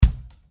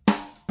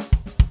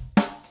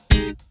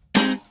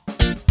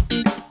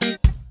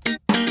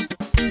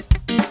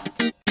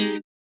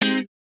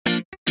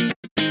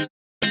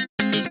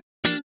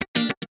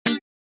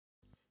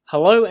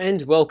Hello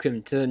and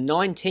welcome to the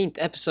 19th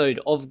episode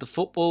of the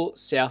Football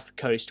South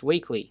Coast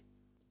Weekly.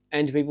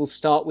 And we will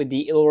start with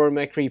the Illawarra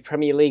Mercury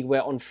Premier League,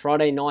 where on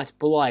Friday night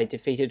Bulli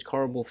defeated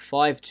Corrimal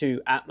 5-2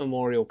 at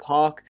Memorial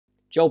Park.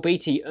 Joel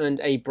Beattie earned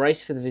a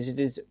brace for the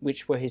visitors,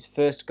 which were his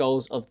first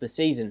goals of the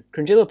season.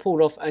 Crangilla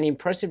pulled off an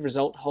impressive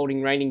result,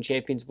 holding reigning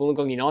champions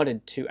Wollongong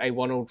United to a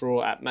 1-1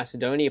 draw at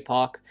Macedonia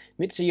Park.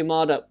 Mitsu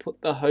Yamada put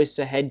the hosts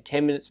ahead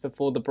 10 minutes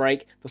before the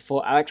break,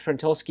 before Alex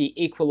Prantowski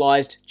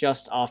equalised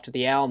just after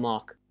the hour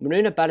mark.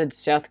 Moonoonya battered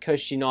South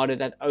Coast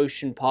United at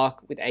Ocean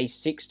Park with a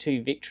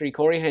 6-2 victory.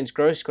 Corey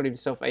Haynes-Gross got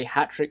himself a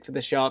hat-trick for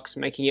the Sharks,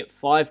 making it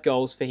 5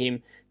 goals for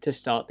him to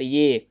start the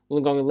year.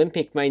 Wollongong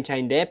Olympic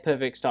maintained their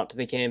perfect start to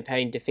the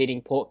campaign,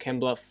 defeating Port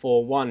Kembla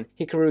 4-1.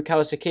 Hikaru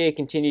Kawasakia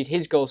continued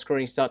his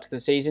goal-scoring start to the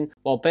season,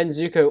 while Ben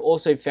Zuko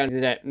also found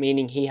the net,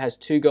 meaning he has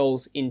 2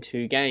 goals in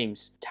 2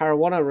 games.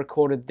 Tarrawanna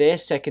recorded their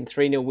second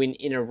 3-0 win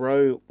in a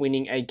row,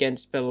 winning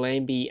against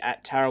Bellambi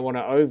at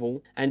Tarrawanna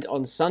Oval, and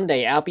on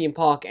Sunday, Albion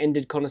Park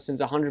ended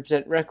Coniston's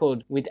 100%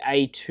 record with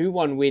a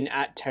 2-1 win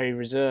at Terry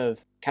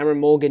Reserve. Cameron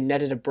Morgan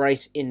netted a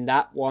brace in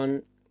that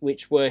one,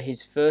 which were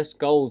his first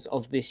goals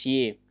of this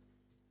year.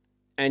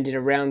 And in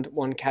a round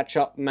 1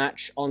 catch-up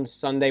match on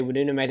Sunday,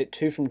 Woonoonya made it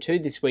 2 from 2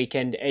 this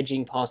weekend,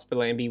 edging past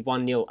Bellambi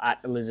 1-0 at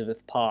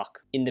Elizabeth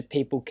Park. In the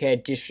People Care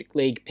District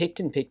League,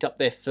 Picton picked up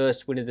their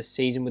first win of the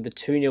season with a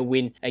 2-0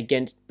 win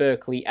against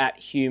Berkeley at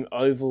Hume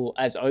Oval,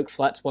 as Oak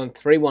Flats won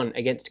 3-1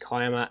 against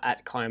Kiama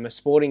at Kiama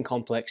Sporting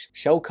Complex.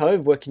 Shell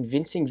Cove were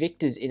convincing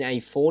victors in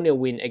a 4-0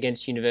 win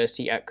against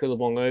University at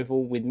Coolabong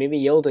Oval, with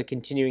Mimi Yelder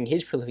continuing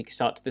his prolific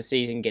start to the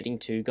season, getting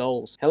 2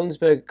 goals.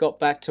 Helensburgh got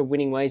back to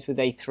winning ways with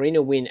a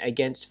 3-0 win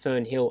against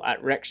Fern Hill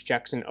at Rex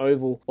Jackson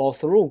Oval, while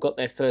Thurul got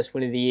their first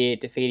win of the year,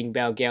 defeating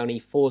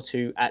Balgownie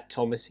 4-2 at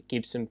Thomas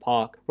Gibson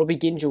Park. Robbie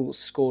Gingell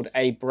scored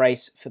a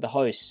brace for the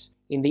hosts.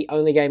 In the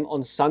only game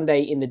on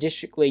Sunday in the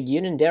District League,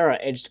 Unanderra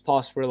edged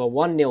past Warilla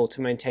 1-0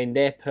 to maintain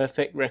their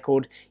perfect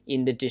record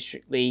in the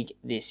District League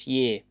this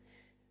year.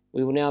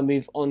 We will now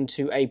move on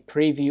to a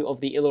preview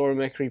of the Illawarra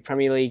Mercury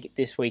Premier League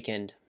this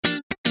weekend.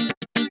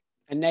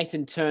 And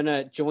Nathan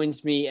Turner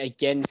joins me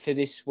again for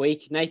this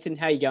week. Nathan,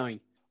 how are you going?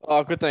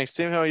 Oh, good, thanks,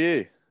 Tim. How are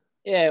you?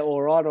 Yeah,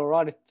 all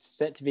right. It's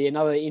set to be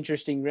another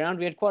interesting round.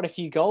 We had quite a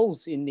few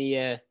goals in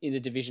the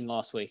division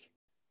last week.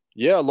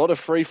 Yeah, a lot of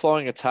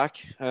free-flowing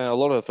attack, a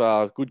lot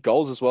of good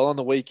goals as well on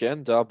the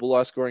weekend.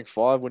 Bulli scoring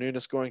 5,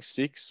 Woonoonya scoring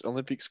 6,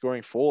 Olympic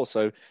scoring 4.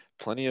 So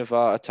plenty of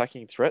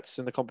attacking threats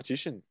in the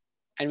competition.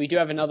 And we do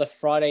have another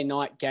Friday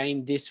night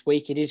game this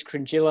week. It is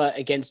Crangilla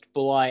against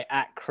Bulli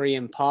at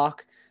Korean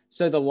Park.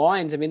 So the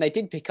Lions, they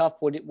did pick up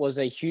what it was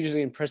a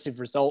hugely impressive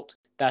result,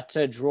 that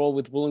draw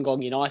with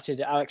Wollongong United,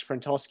 Alex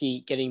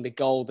Prantowski getting the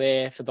goal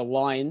there for the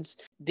Lions.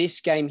 This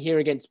game here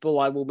against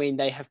Bulli will mean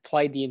they have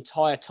played the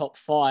entire top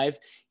 5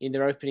 in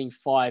their opening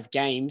 5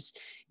 games.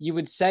 You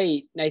would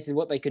say, Nathan,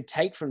 what they could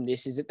take from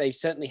this is that they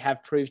certainly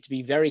have proved to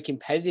be very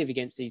competitive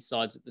against these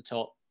sides at the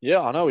top. Yeah,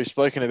 I know we've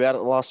spoken about it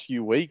the last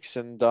few weeks,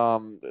 and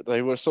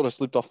they were sort of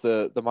slipped off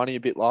the money a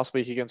bit last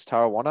week against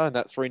Tarrawanna and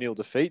that 3-0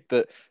 defeat,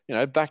 but,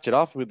 backed it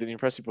up with an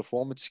impressive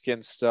performance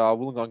against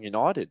Wollongong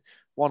United.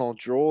 1-1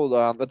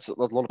 draw, that's a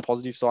lot of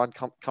positive sign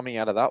coming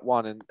out of that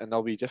one, and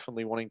they'll be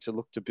definitely wanting to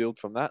look to build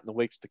from that in the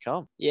weeks to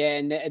come. Yeah,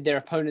 and their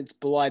opponents,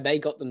 Bulli, they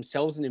got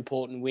themselves an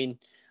important win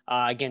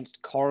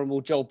against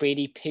Corrimal. Joel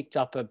Beattie picked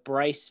up a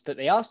brace, but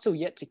they are still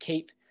yet to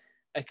keep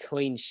a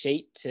clean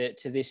sheet to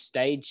this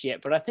stage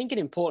yet. But I think an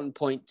important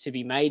point to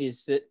be made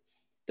is that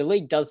the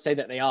league does say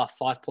that they are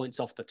 5 points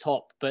off the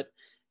top, but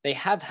they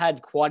have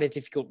had quite a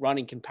difficult run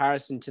in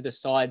comparison to the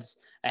sides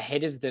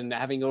ahead of them,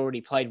 having already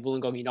played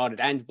Wollongong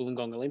United and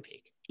Wollongong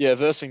Olympic. Yeah,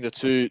 versing the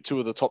two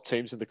of the top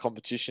teams in the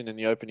competition in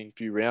the opening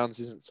few rounds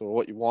isn't sort of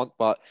what you want,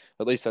 but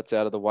at least that's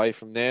out of the way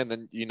from there. And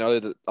then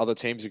that other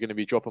teams are going to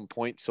be dropping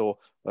points or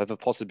have a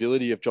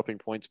possibility of dropping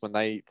points when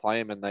they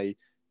play them, and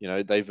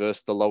they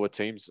verse the lower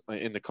teams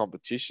in the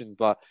competition.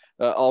 But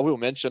I will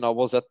mention I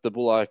was at the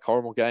Bulli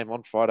Corrimal game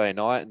on Friday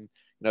night, and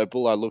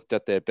Bulli looked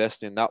at their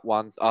best in that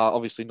one.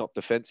 Obviously not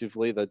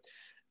defensively. They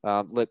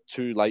let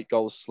 2 late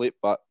goals slip,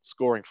 but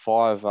scoring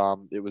 5,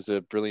 it was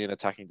a brilliant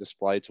attacking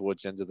display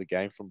towards the end of the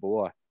game from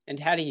Bulli. And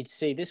how do you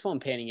see this one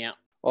panning out?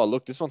 Oh,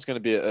 look, this one's going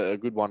to be a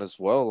good one as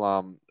well.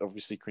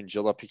 Obviously,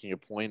 Crangilla picking a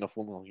point off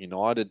Wollongong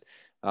United,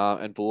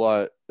 and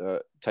Bulli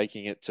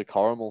taking it to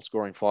Corrimal,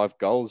 scoring 5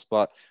 goals.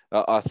 But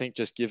I think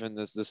just given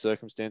the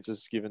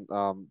circumstances, given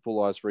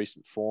Bulli's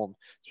recent form,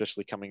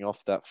 especially coming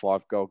off that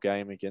 5-goal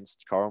game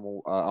against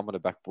Corrimal, I'm going to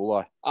back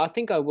Bulli. I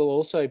think I will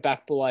also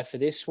back Bulli for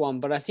this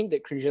one, but I think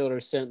that Crangilla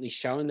has certainly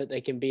shown that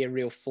they can be a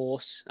real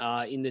force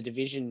in the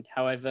division.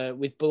 However,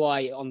 with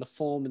Bulli on the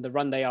form and the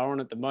run they are on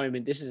at the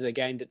moment, this is a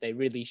game that they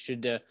really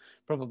should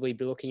probably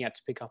be looking at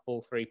to pick up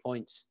all 3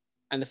 points.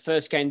 And the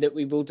first game that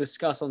we will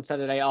discuss on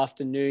Saturday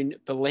afternoon,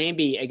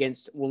 Bellambi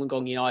against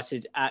Wollongong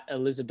United at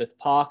Elizabeth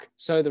Park.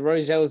 So the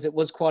Rosellas, it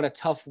was quite a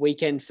tough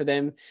weekend for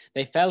them.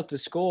 They failed to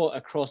score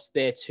across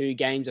their 2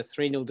 games, a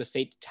 3-0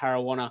 defeat to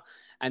Tarrawanna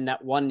and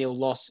that 1-0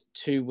 loss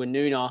to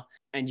Woonoonya.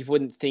 And you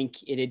wouldn't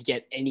think it'd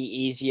get any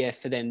easier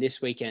for them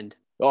this weekend.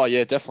 Oh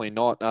yeah, definitely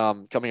not.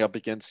 Coming up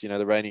against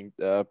the reigning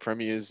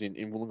premiers in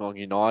Wollongong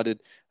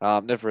United,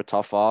 never a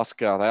tough ask.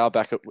 They are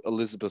back at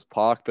Elizabeth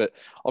Park, but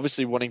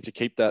obviously wanting to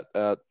keep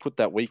that put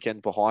that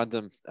weekend behind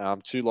them.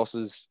 Two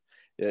losses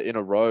in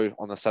a row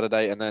on the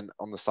Saturday and then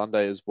on the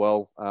Sunday as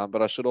well.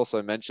 But I should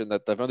also mention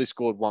that they've only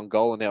scored one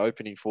goal in their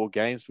opening four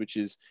games, which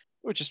is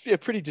yeah,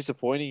 pretty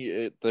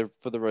disappointing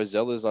for the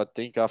Rosellas, I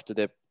think, after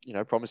their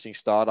promising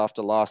start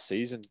after last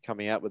season,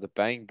 coming out with a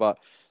bang. But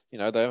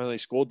they've only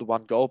scored the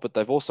one goal, but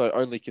they've also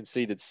only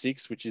conceded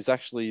six, which is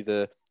actually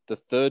the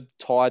third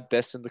tied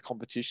best in the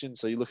competition.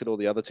 So you look at all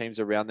the other teams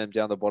around them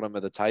down the bottom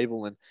of the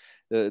table,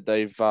 and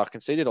they've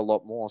conceded a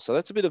lot more. So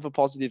that's a bit of a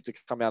positive to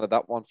come out of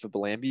that one for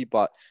Bellambi,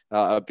 but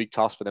a big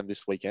task for them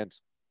this weekend.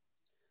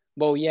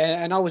 Well,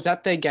 yeah, and I was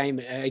at their game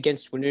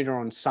against Woonona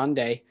on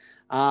Sunday,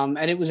 and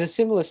it was a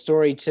similar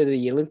story to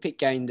the Olympic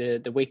game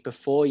the week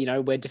before.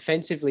 Where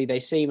defensively they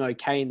seem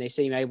okay and they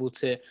seem able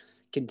to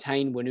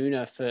contain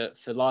Woonona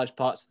for large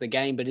parts of the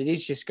game, but it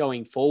is just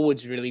going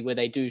forwards really where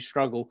they do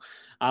struggle,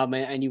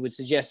 and you would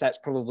suggest that's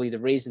probably the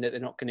reason that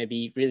they're not going to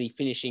be really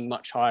finishing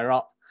much higher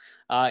up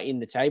in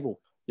the table.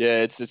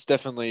 Yeah, it's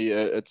definitely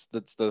it's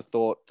the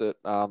thought that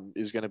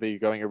is going to be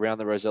going around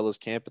the Rosellas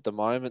camp at the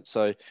moment.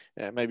 So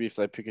maybe if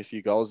they pick a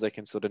few goals, they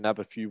can sort of nab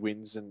a few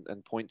wins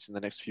and points in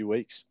the next few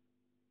weeks.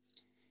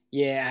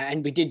 Yeah,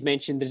 and we did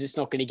mention that it's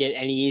not going to get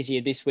any easier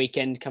this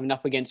weekend coming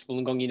up against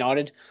Wollongong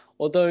United.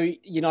 Although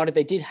United,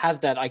 they did have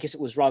that, I guess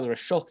it was rather a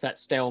shock, that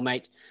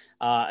stalemate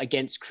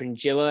against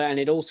Cringilla. And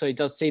it also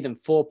does see them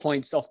 4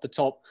 points off the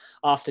top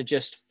after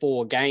just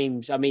 4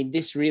 games. I mean,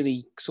 this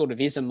really sort of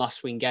is a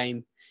must-win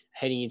game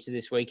heading into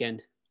this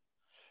weekend.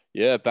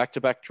 Yeah,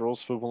 back-to-back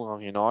draws for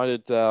Wollongong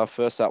United.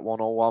 First that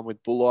 1-1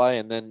 with Bulli,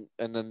 and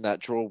then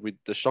that draw with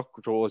the shock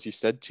draw, as you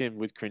said, Tim,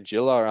 with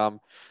Cringilla.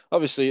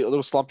 Obviously a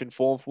little slump in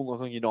form for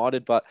Wollongong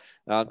United, but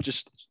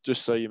just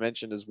so you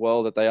mentioned as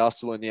well that they are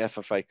still in the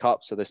FFA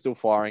Cup, so they're still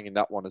firing in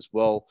that one as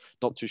well.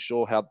 Not too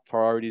sure how the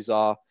priorities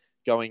are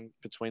going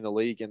between the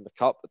league and the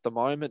cup at the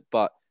moment,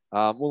 but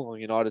Wollongong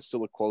United is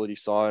still a quality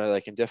side.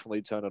 They can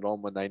definitely turn it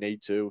on when they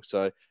need to.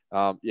 So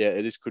yeah,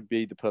 this could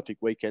be the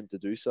perfect weekend to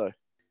do so.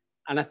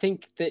 And I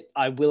think that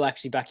I will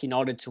actually back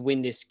United to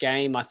win this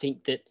game. I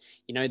think that,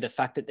 the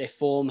fact that their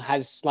form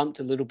has slumped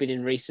a little bit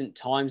in recent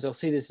times, I'll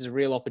see this as a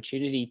real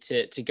opportunity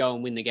to go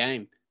and win the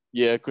game.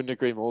 Yeah, couldn't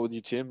agree more with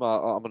you, Tim.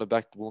 I'm going to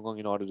back Wollongong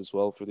United as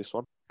well for this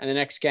one. And the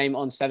next game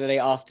on Saturday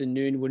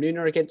afternoon,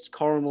 Woonona against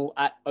Corrimal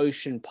at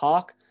Ocean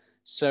Park.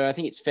 So I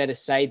think it's fair to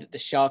say that the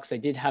Sharks, they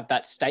did have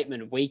that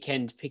statement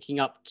weekend, picking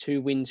up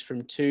 2 wins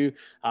from 2,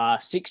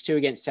 6-2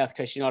 against South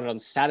Coast United on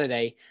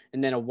Saturday,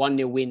 and then a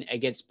 1-0 win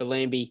against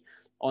Bellambi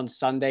on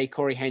Sunday.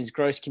 Corey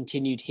Haynes-Gross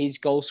continued his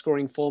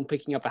goal-scoring form,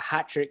 picking up a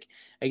hat-trick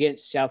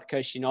against South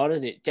Coast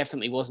United. It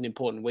definitely was an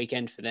important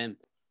weekend for them.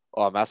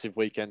 Oh, massive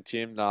weekend,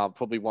 Tim.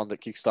 Probably one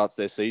that kickstarts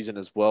their season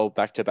as well.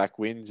 Back-to-back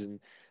wins and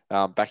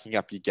backing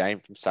up your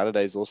game from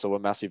Saturday is also a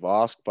massive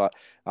ask. But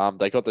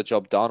they got the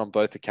job done on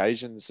both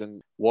occasions,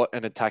 and what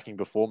an attacking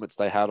performance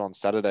they had on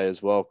Saturday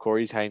as well.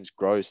 Corey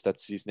Haynes-Gross,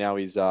 that's now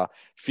his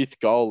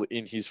 5th goal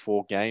in his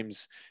 4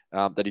 games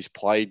that he's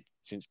played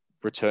since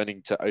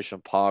returning to Ocean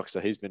Park.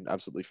 So he's been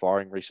absolutely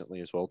firing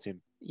recently as well,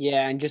 Tim.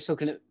 Yeah, and just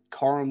looking at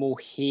Corrimal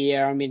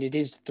here, I mean, it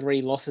is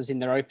 3 losses in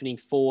their opening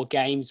 4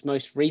 games.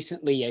 Most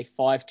recently, a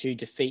 5-2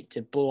 defeat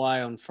to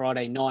Bulli on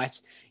Friday night.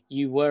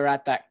 You were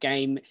at that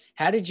game.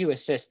 How did you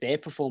assess their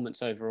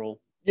performance overall?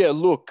 Yeah,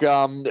 look,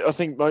 I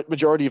think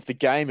majority of the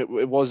game it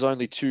was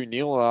only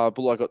 2-0.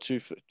 Bulli got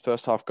 2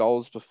 first half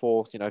goals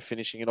before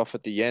finishing it off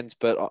at the end.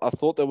 But I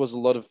thought there was a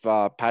lot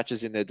of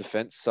patches in their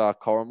defence,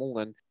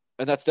 Corrimal,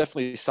 and that's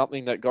definitely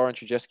something that Goran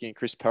Trzeski and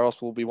Chris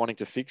Peros will be wanting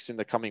to fix in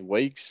the coming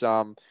weeks.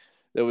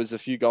 There was a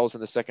few goals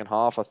in the second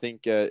half. I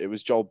think it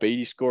was Joel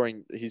Beattie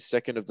scoring his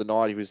second of the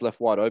night. He was left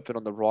wide open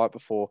on the right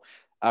before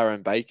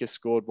Aaron Baker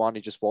scored one.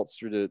 He just waltzed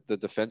through the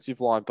defensive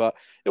line. But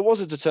it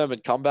was a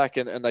determined comeback,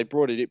 and they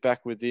brought it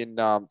back within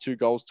 2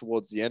 goals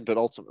towards the end, but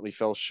ultimately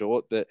fell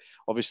short. But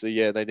obviously,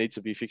 yeah, they need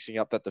to be fixing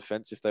up that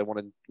defense if they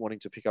wanting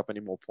to pick up any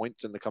more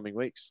points in the coming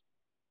weeks.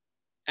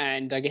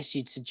 And I guess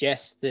you'd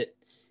suggest that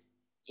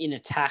in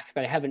attack,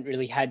 they haven't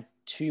really had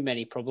too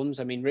many problems.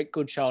 I mean, Rick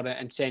Goodchild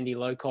and Sandy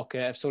Lowcock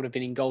have sort of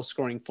been in goal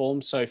scoring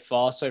form so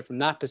far. So from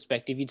that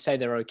perspective, you'd say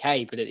they're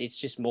okay, but it's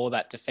just more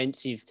that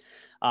defensive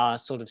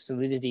sort of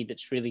solidity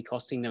that's really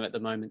costing them at the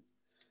moment.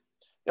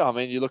 Yeah, I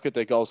mean, you look at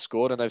their goals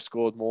scored, and they've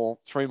scored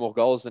 3 more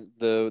goals than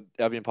the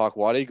Albion Park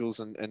White Eagles,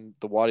 and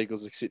the White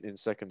Eagles are sitting in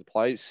second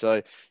place.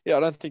 So, yeah,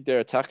 I don't think their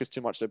attack is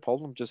too much their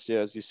problem. Just, yeah,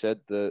 as you said,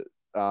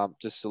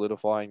 just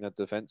solidifying that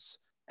defense.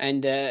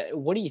 And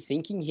what are you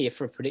thinking here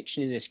for a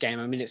prediction in this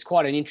game? I mean, it's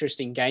quite an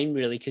interesting game,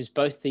 really, because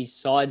both these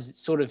sides, it's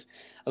sort of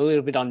a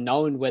little bit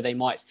unknown where they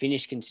might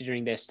finish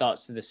considering their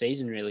starts to the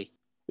season, really.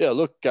 Yeah,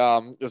 look,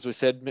 as we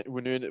said,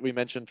 Woonona, we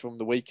mentioned from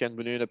the weekend,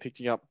 Woonona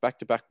picking up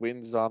back-to-back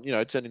wins,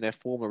 turning their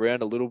form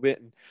around a little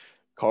bit, and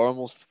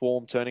Corrimal's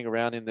form turning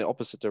around in the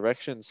opposite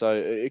direction. So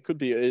it could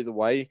be either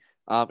way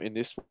in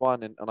this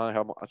one. And I know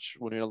how much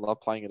Woonona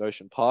love playing at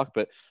Ocean Park,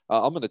 but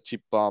I'm going to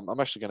tip, I'm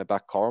actually going to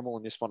back Corrimal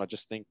in this one. I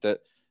just think that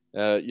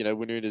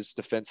Woonuna's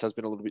defense has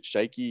been a little bit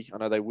shaky. I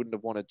know they wouldn't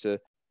have wanted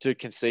to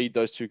concede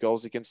those 2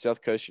 goals against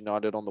South Coast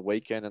United on the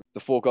weekend, and the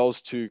 4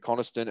 goals to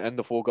Coniston and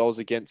the 4 goals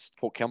against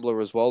Port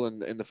Kembla as well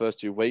in the first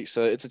 2 weeks.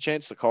 So it's a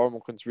chance that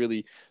Corrimal can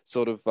really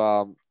sort of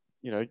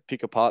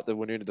pick apart the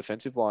Woonona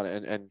defensive line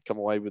and come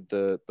away with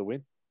the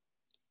win.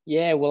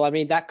 Yeah, well, I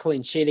mean, that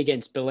clean sheet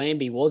against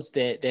Bellambi was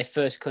their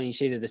first clean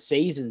sheet of the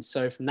season.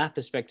 So from that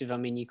perspective, I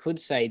mean, you could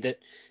say that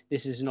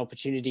this is an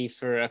opportunity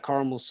for a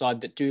Corrimal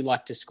side that do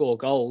like to score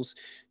goals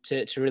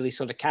to really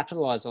sort of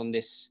capitalise on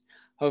this.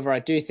 However, I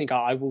do think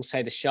I will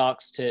say the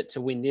Sharks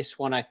to win this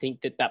one. I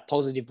think that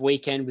positive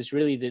weekend was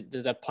really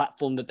the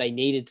platform that they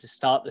needed to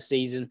start the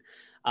season.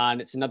 And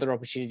it's another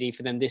opportunity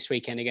for them this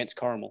weekend against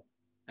Corrimal.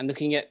 And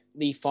looking at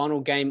the final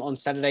game on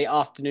Saturday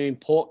afternoon,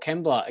 Port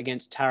Kembla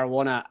against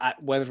Tarrawanna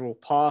at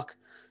Wetherill Park.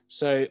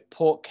 So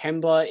Port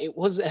Kembla, it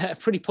was a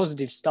pretty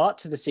positive start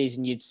to the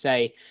season, you'd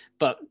say,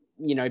 but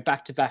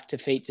back-to-back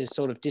defeats have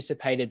sort of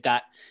dissipated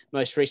that.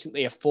 Most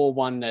recently, a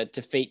 4-1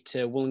 defeat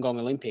to Wollongong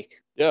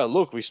Olympic. Yeah,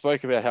 look, we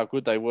spoke about how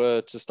good they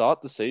were to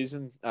start the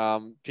season,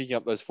 picking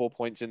up those 4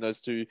 points in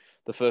the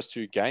first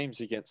 2 games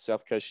against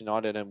South Coast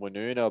United and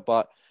Woonona,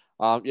 but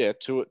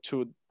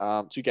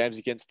two games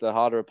against the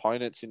harder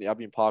opponents in the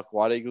Albion Park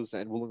White Eagles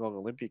and Wollongong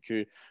Olympic,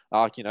 who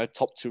are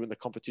top 2 in the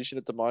competition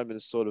at the moment,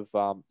 has sort of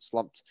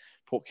slumped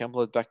Port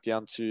Kembla back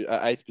down to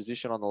 8th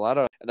position on the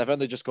ladder, and they've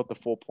only just got the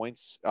 4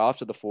 points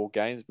after the 4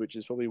 games, which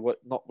is probably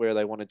not where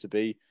they wanted to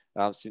be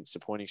since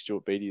appointing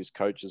Stuart Beattie as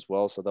coach as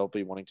well. So they'll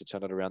be wanting to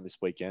turn it around this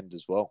weekend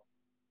as well.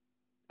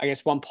 I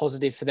guess one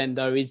positive for them,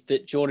 though, is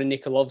that Jordan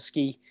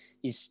Nikolovsky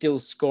is still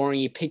scoring.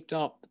 He picked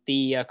up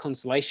the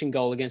consolation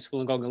goal against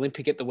Wollongong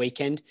Olympic at the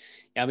weekend.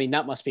 I mean,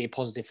 that must be a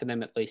positive for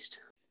them at least.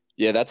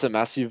 Yeah, that's a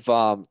massive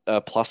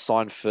plus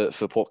sign for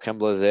Port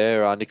Kembla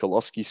there.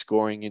 Nikolovsky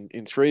scoring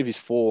in 3 of his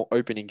 4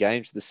 opening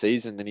games of the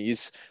season, and he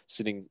is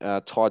sitting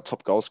tied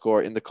top goal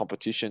scorer in the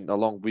competition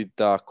along with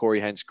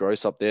Corey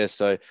Haynes-Gross up there.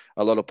 So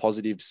a lot of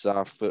positives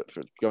for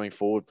going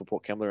forward for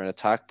Port Kembla in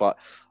attack. But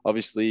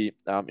obviously,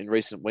 in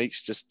recent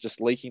weeks,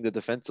 just leaking the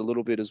defence a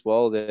little bit as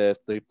well.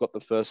 They've got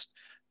the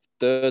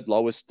third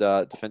lowest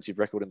defensive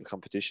record in the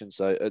competition.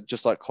 So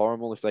just like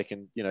Corrimal, if they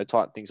can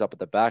tighten things up at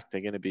the back,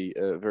 they're going to be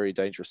a very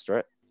dangerous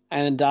threat.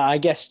 And I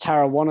guess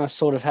Tarrawanna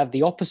sort of have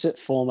the opposite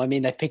form. I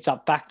mean, they picked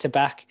up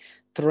back-to-back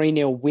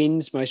 3-0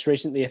 wins, most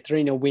recently a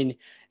 3-0 win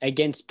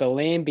against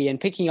Bellambi, and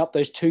picking up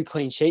those 2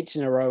 clean sheets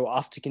in a row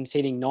after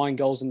conceding 9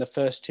 goals in the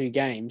first 2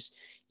 games.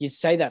 You'd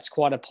say that's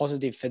quite a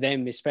positive for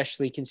them,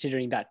 especially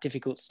considering that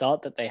difficult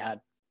start that they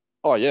had.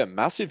 Oh, yeah,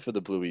 massive for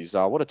the Blueies.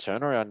 What a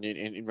turnaround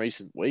in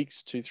recent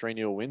weeks. 2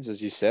 3-0 wins,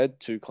 as you said,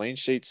 2 clean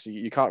sheets.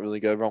 You can't really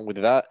go wrong with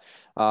that.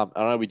 I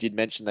know we did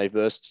mention they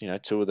versed,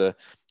 2 of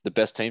the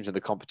best teams in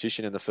the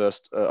competition in the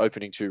first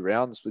opening 2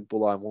 rounds with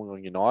Bulli and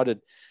Wollongong United.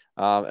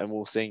 And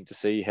we're seeing to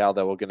see how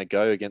they were going to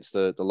go against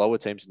the lower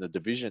teams in the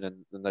division.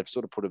 And they've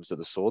sort of put them to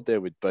the sword there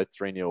with both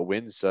 3-0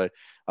 wins. So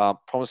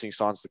promising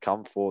signs to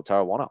come for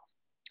Tarrawanna.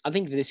 I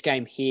think for this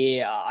game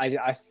here,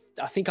 I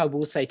think I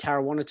will say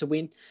Tarrawanna to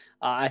win.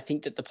 I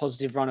think that the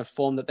positive run of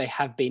form that they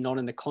have been on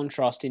and the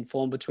contrast in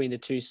form between the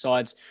 2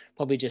 sides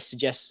probably just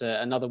suggests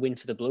another win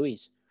for the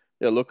Blueies.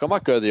 Yeah, look, I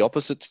might go the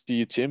opposite to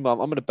you, Tim. I'm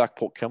going to back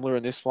Port Kembla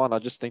in this one. I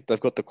just think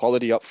they've got the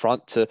quality up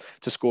front to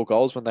score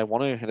goals when they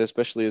want to, and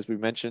especially as we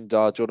mentioned,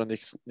 Jordan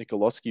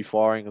Nikolovsky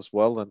firing as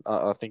well. And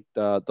I think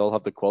they'll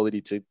have the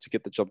quality to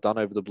get the job done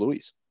over the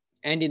Blueies.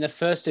 And in the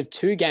first of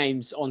 2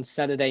 games on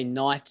Saturday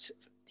night,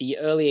 the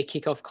earlier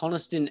kickoff,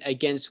 Coniston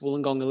against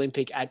Wollongong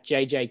Olympic at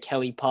JJ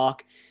Kelly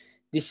Park.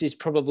 This is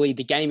probably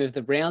the game of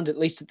the round, at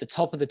least at the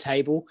top of the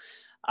table.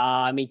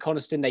 I mean,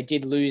 Coniston, they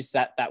did lose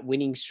that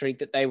winning streak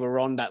that they were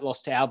on, that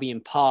loss to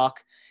Albion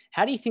Park.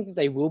 How do you think that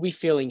they will be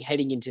feeling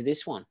heading into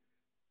this one?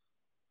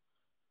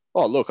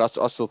 Oh, look, I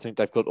still think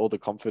they've got all the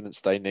confidence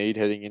they need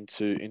heading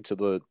into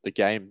the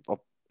game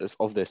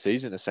of their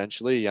season,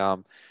 essentially.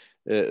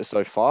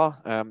 So far,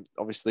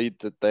 obviously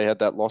that they had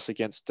that loss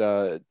against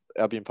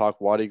Albion Park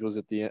White Eagles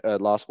at the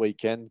last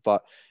weekend,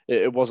 but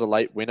it was a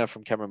late winner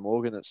from Cameron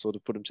Morgan that sort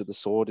of put them to the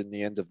sword in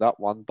the end of that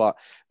one. But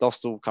they'll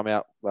still come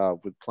out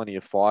with plenty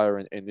of fire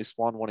in this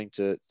one, wanting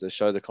to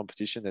show the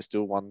competition. They're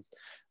still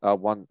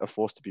a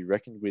force to be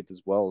reckoned with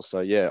as well.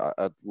 So yeah,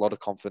 a lot of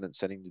confidence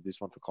heading to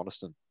this one for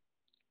Coniston.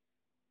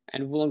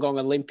 And Wollongong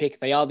Olympic,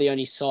 they are the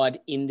only side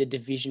in the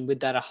division with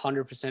that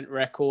 100%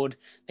 record.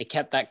 They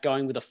kept that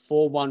going with a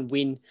 4-1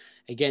 win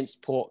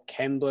against Port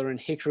Kembla, and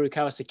Hikaru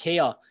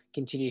Kawasakia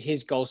continued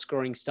his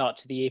goal-scoring start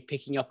to the year,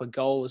 picking up a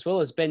goal, as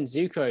well as Ben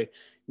Zuko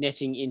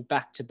netting in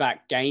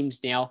back-to-back games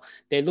now.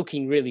 They're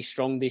looking really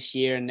strong this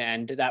year,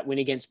 and that win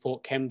against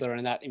Port Kembla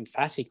and that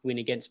emphatic win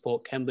against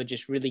Port Kembla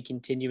just really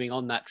continuing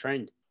on that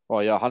trend. Oh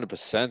yeah, 100%.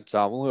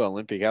 Wollongong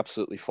Olympic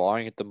absolutely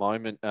firing at the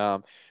moment.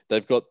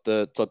 They've got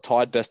the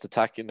tied best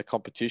attack in the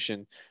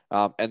competition,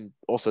 and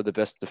also the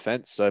best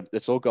defense. So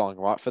it's all going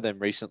right for them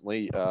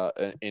recently,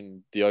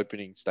 in the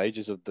opening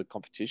stages of the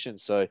competition.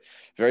 So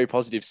very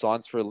positive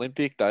signs for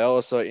Olympic. They are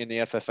also in the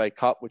FFA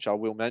Cup, which I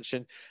will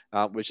mention,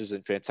 which is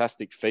a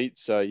fantastic feat.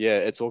 So yeah,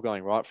 it's all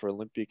going right for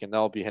Olympic, and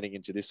they'll be heading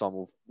into this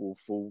one with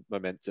full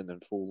momentum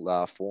and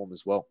full form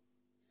as well.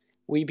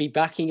 Will you be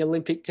backing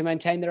Olympic to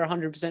maintain their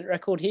 100%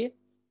 record here?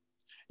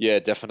 Yeah,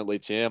 definitely,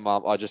 Tim.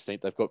 I just think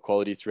they've got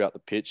quality throughout the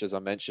pitch. As I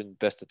mentioned,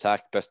 best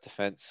attack, best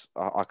defense.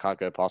 I can't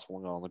go past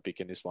Wollongong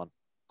Olympic in this one.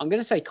 I'm going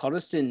to say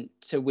Coniston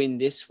to win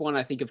this one.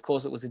 I think, of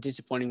course, it was a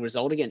disappointing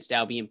result against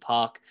Albion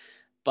Park,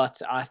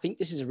 but I think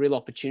this is a real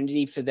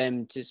opportunity for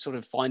them to sort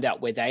of find out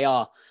where they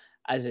are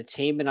as a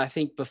team. And I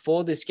think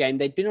before this game,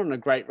 they'd been on a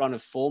great run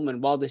of form.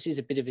 And while this is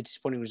a bit of a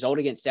disappointing result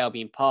against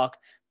Albion Park,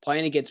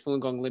 playing against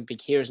Wollongong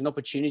Olympic here is an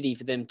opportunity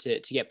for them to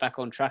get back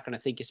on track. And I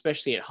think,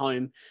 especially at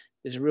home,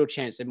 there's a real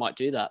chance they might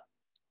do that.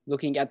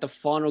 Looking at the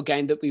final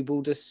game that we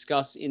will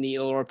discuss in the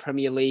Illawarra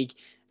Premier League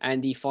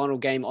and the final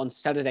game on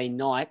Saturday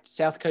night,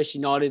 South Coast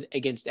United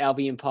against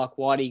Albion Park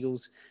White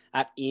Eagles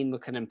at Ian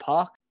McLennan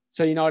Park.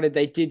 So United,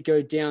 they did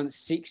go down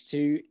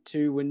 6-2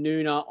 to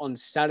Woonona on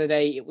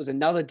Saturday. It was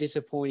another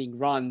disappointing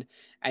run.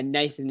 And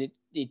Nathan,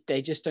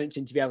 they just don't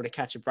seem to be able to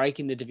catch a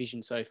break in the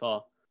division so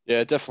far.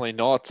 Yeah, definitely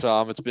not.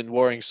 It's been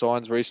worrying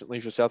signs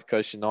recently for South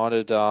Coast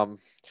United.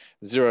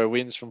 0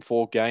 wins from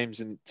 4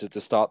 games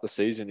to start the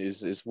season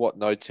is what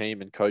no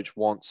team and coach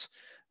wants.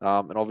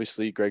 And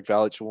obviously, Greg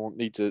Valich will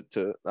need to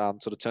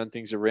sort of turn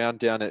things around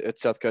down at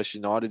South Coast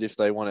United if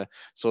they want to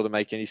sort of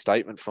make any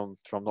statement from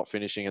not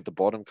finishing at the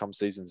bottom come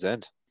season's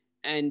end.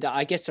 And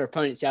I guess their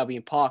opponents,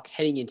 Albion Park,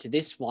 heading into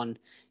this one,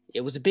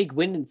 it was a big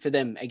win for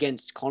them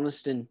against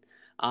Coniston.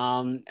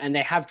 And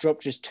they have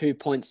dropped just 2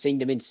 points, seeing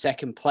them in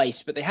second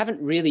place, but they haven't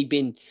really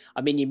been.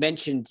 I mean,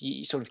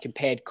 you sort of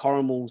compared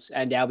Corrimal's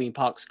and Albion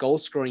Park's goal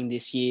scoring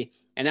this year.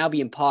 And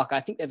Albion Park,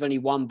 I think they've only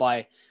won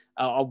by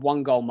a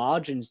 1 goal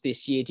margins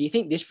this year. Do you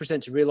think this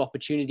presents a real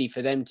opportunity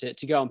for them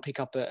to go and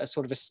pick up a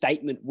sort of a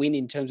statement win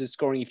in terms of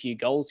scoring a few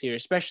goals here,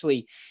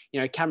 especially,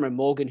 Cameron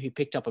Morgan, who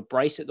picked up a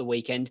brace at the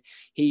weekend?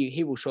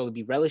 He will surely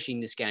be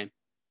relishing this game.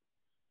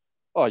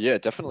 Oh yeah,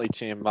 definitely,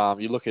 Tim.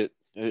 You look at,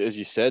 as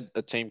you said,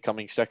 a team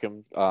coming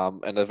second,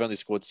 and they've only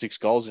scored 6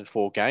 goals in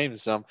 4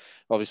 games.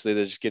 Obviously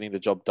they're just getting the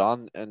job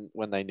done, and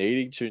when they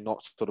needing to,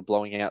 not sort of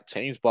blowing out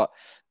teams, but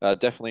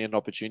definitely an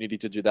opportunity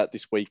to do that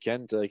this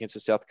weekend against the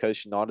South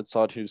Coast United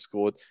side, who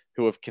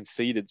have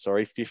conceded,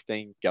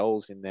 15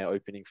 goals in their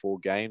opening 4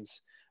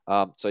 games.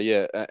 So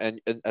yeah, and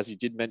as you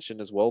did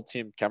mention as well,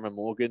 Tim, Cameron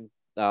Morgan.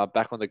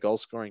 Back on the goal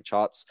scoring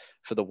charts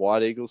for the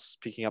White Eagles,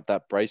 picking up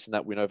that brace and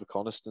that win over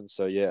Coniston.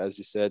 So yeah, as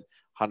you said,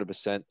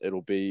 100%,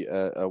 it'll be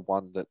a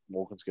one that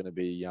Morgan's going to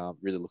be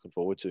really looking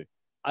forward to.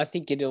 I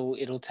think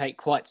it'll take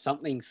quite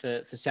something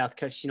for South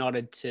Coast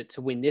United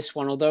to win this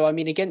one. Although, I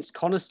mean, against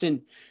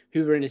Coniston,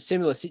 who were in a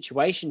similar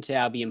situation to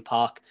Albion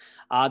Park,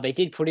 they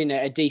did put in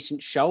a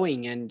decent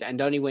showing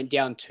and only went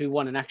down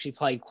 2-1 and actually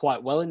played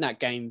quite well in that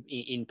game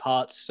in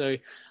parts. So,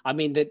 I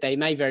mean, that they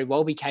may very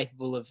well be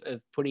capable of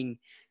putting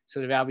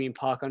sort of Albion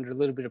Park under a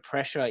little bit of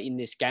pressure in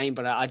this game.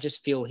 But I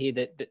just feel here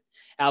that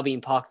Albion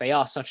Park, they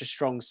are such a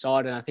strong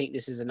side. And I think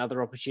this is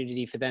another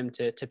opportunity for them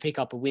to pick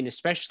up a win,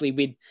 especially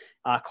with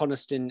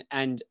Coniston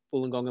and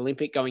Wollongong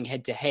Olympic going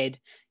head to head.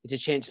 It's a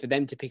chance for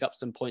them to pick up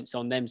some points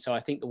on them. So I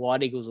think the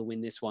White Eagles will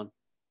win this one.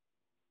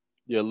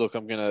 Yeah, look,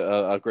 I'm going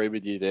to agree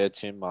with you there,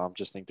 Tim.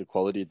 Just think the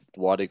quality that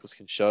the White Eagles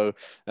can show,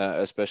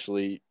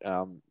 especially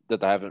that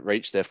they haven't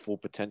reached their full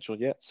potential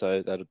yet.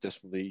 So that'll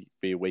definitely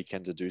be a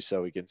weekend to do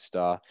so against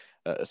a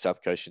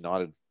South Coast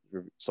United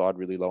side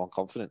really low on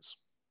confidence.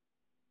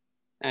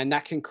 And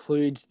that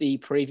concludes the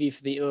preview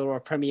for the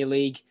Illawarra Premier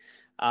League.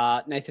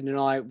 Nathan and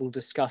I will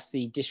discuss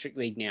the District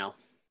League now.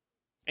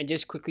 And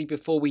just quickly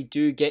before we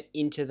do get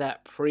into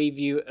that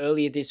preview,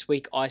 earlier this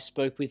week I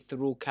spoke with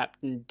Thirroul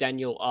captain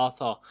Daniel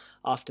Arthur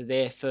after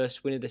their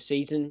first win of the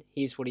season.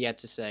 Here's what he had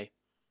to say.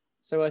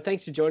 So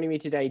thanks for joining me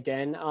today,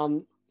 Dan.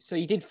 So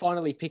you did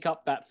finally pick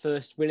up that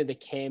first win of the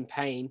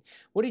campaign.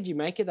 What did you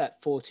make of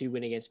that 4-2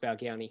 win against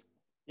Balgownie?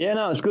 Yeah,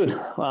 no, it's good. It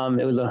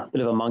was a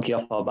bit of a monkey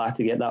off our back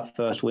to get that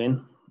first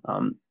win.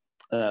 That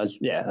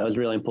was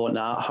really important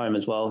at home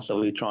as well. So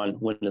we try and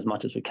win as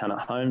much as we can at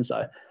home.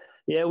 So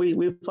yeah,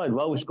 we played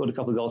well. We scored a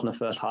couple of goals in the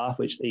first half,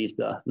 which eased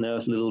the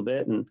nerves a little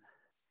bit and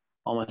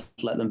almost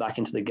let them back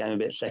into the game a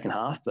bit second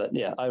half. But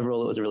yeah,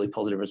 overall it was a really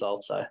positive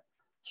result. So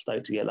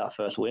stoked to get that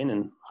first win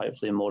and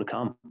hopefully more to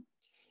come.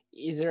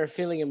 Is there a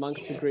feeling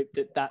amongst the group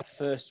that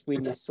first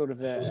win is sort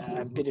of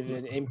a bit of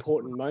an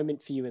important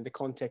moment for you in the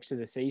context of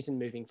the season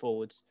moving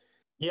forwards?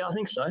 Yeah, I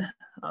think so.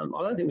 I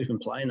don't think we've been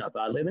playing that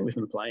badly. I think we've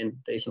been playing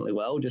decently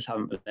well, just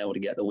haven't been able to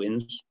get the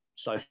wins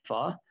so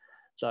far.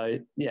 So,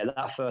 yeah,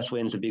 that first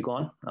win's a big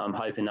one. I'm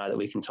hoping now that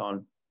we can try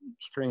and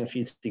string a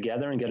few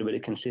together and get a bit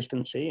of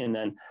consistency. And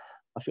then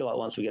I feel like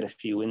once we get a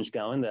few wins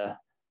going, the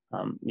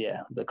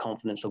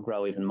confidence will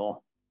grow even more.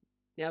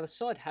 Now, the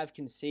side have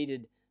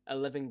conceded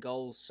 11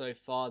 goals so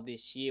far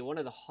this year, one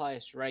of the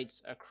highest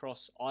rates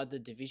across either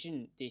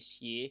division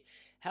this year.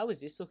 How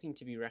is this looking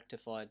to be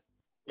rectified?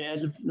 Yeah,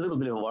 it's a little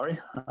bit of a worry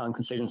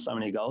conceding so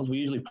many goals. We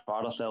usually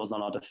pride ourselves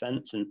on our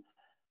defence and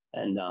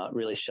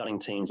really shutting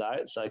teams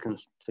out. So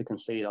to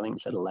concede, I think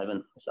it's at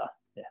 11. So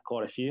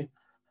quite a few.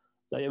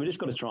 So yeah, we just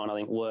got to try and I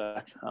think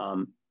work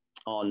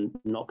on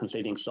not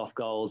conceding soft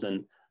goals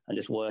and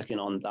just working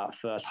on that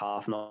first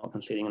half, not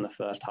conceding in the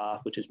first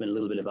half, which has been a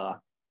little bit of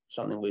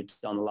something we've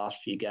done the last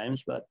few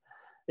games. But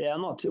yeah,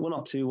 we're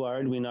not too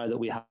worried. We know that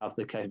we have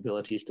the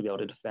capabilities to be able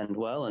to defend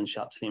well and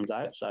shut teams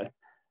out. So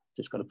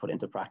just got to put it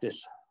into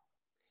practice.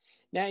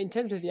 Now, in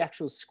terms of the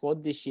actual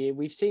squad this year,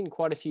 we've seen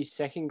quite a few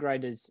second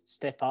graders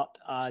step up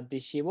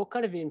this year. What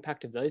kind of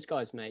impact have those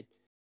guys made?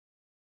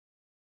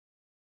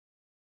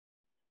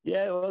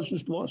 Yeah, well,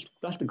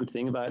 that's the good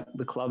thing about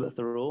the club at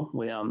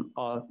Thirroul.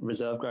 Our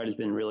reserve grade has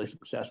been really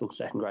successful.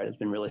 Second grade has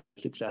been really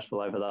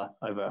successful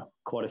over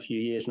quite a few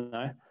years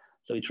now.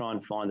 So we try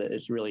and find that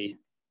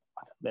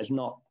there's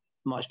not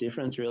much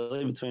difference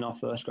really between our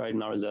first grade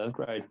and our reserve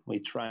grade. We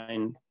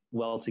train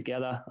well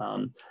together.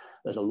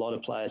 There's a lot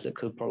of players that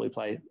could probably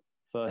play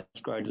first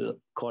grade at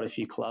quite a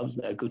few clubs.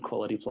 They're good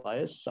quality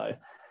players. So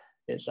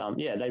it's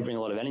they bring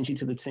a lot of energy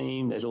to the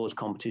team. There's always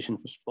competition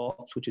for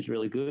spots, which is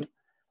really good.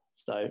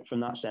 So from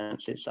that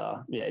sense, it's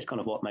kind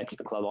of what makes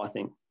the club, I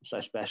think,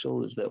 so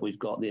special is that we've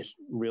got this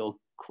real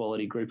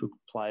quality group of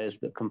players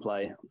that can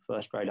play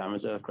first grade and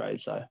reserve grade.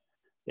 So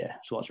yeah,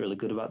 it's what's really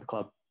good about the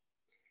club.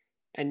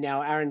 And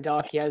now Aaron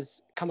Darkey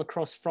has come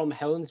across from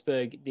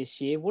Helensburgh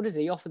this year. What does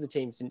he offer the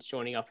team since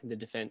joining up in the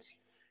defence?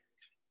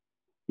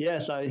 Yeah,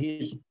 so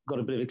he's got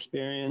a bit of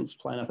experience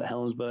playing up at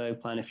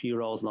Helensburgh, playing a few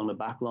roles along the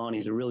back line.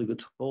 He's a really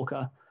good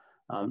talker,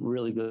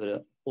 really good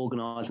at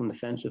organising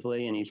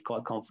defensively, and he's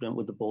quite confident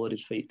with the ball at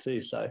his feet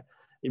too. So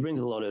he brings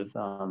a lot of,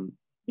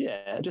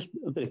 just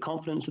a bit of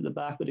confidence at the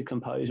back, a bit of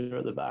composure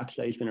at the back.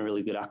 So he's been a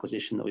really good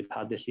acquisition that we've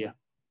had this year.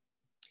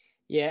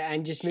 Yeah,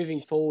 and just moving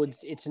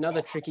forwards, it's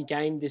another tricky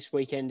game this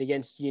weekend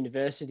against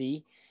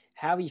University.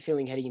 How are you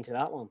feeling heading into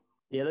that one?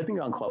 Yeah, they've been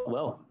going quite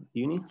well,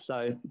 Uni.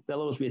 So they'll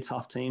always be a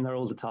tough team. They're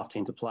always a tough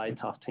team to play,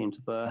 tough team to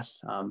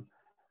verse.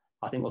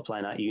 I think we're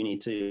playing at Uni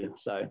too.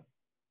 So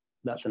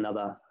that's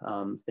another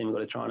thing we've got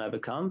to try and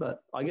overcome.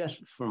 But I guess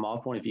from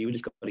our point of view, we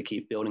just got to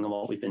keep building on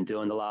what we've been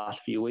doing the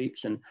last few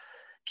weeks and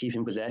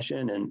keeping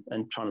possession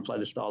and trying to play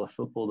the style of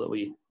football that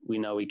we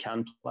know we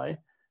can play.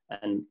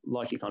 And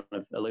like you kind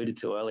of alluded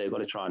to earlier, we've got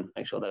to try and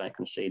make sure we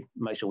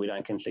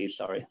don't concede,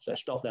 So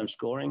stop them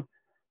scoring.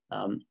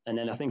 And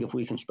then I think if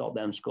we can stop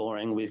them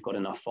scoring, we've got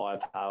enough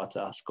firepower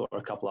to score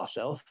a couple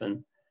ourselves.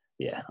 And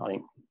yeah, I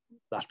think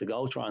that's the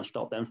goal, try and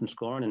stop them from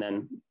scoring. And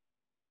then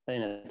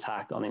in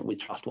attack, I think we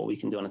trust what we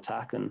can do in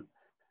attack. And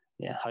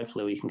yeah,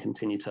 hopefully we can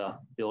continue to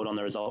build on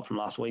the result from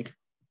last week.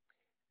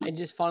 And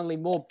just finally,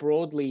 more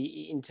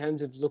broadly, in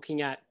terms of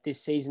looking at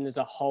this season as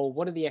a whole,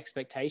 what are the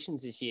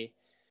expectations this year?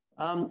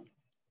 I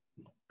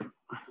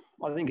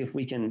think if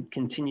we can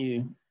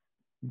continue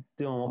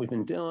doing what we've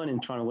been doing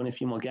and trying to win a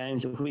few more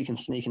games, if we can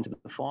sneak into the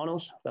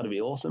finals, that'd be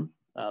awesome.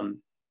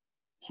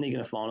 Sneak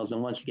into finals,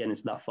 and once you get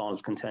into that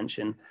finals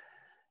contention,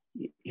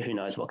 who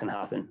knows what can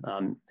happen.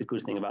 The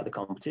good thing about the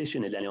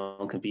competition is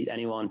anyone can beat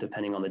anyone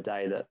depending on the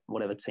day that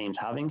whatever team's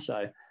having.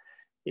 So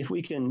if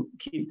we can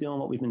keep doing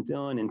what we've been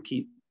doing and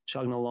keep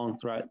chugging along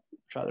throughout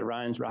the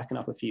rounds, racking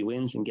up a few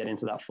wins and get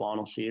into that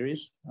final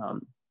series,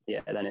 then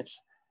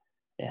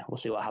we'll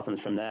see what happens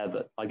from there.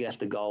 But I guess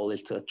the goal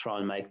is to try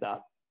and make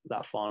that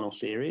final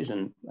series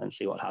and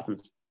see what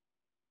happens.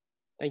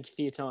 Thank you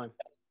for your time.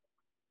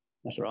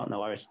 That's all right, no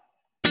worries.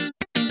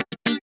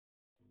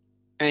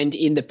 And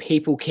in the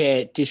People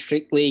Care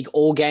District League,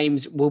 all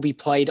games will be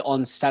played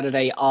on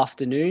Saturday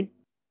afternoon.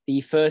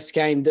 The first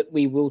game that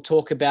we will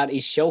talk about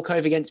is Shell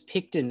Cove against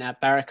Picton at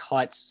Barrack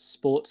Heights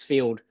Sports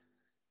Field.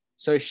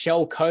 So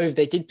Shell Cove,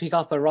 they did pick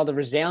up a rather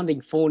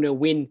resounding 4-0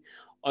 win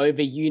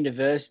over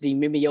University.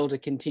 Mimi Elder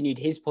continued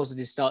his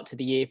positive start to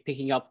the year,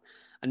 picking up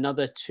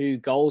another 2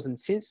 goals. And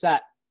since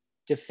that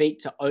defeat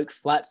to Oak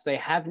Flats, they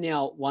have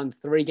now won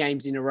 3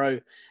 games in a row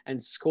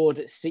and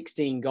scored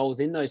 16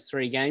 goals in those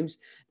 3 games.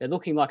 They're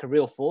looking like a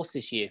real force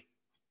this year.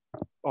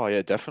 Oh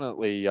yeah,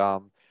 definitely. A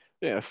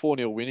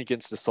 4-0 win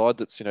against the side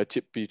that's tipped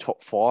to be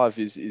top 5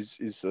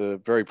 is a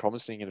very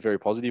promising and a very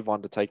positive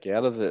one to take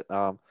out of it.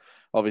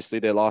 Obviously,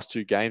 their last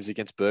 2 games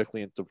against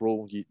Berkeley and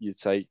Thirroul, you'd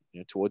say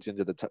towards the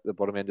end of the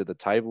bottom end of the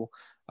table,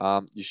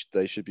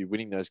 they should be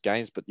winning those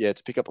games. But yeah,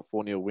 to pick up a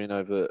 4-0 win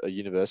over a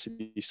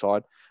University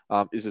side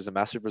is a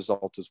massive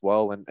result as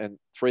well. And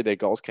 3 of their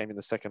goals came in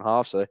the second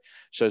half, so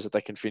shows that they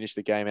can finish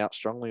the game out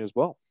strongly as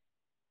well.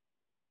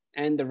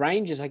 And the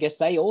Rangers, I guess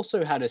they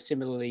also had a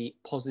similarly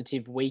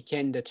positive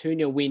weekend, a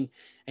 2-0 win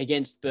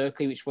against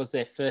Berkeley, which was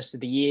their first of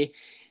the year.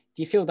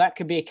 Do you feel that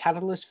could be a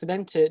catalyst for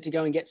them to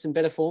go and get some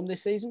better form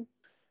this season?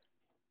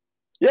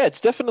 Yeah,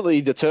 it's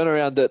definitely the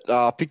turnaround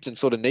that Picton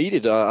sort of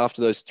needed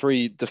after those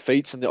 3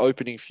 defeats in the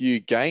opening few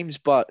games.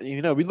 But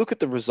we look at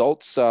the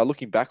results.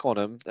 Looking back on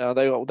them,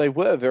 they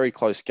were very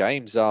close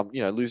games.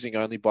 Losing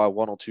only by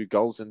 1 or 2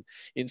 goals and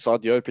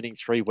inside the opening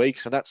 3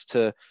 weeks, and that's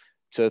to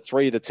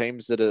 3 of the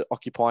teams that are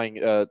occupying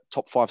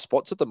top 5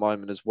 spots at the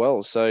moment as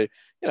well. So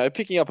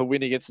picking up a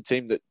win against a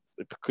team that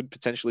could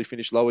potentially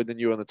finish lower than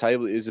you on the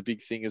table is a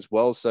big thing as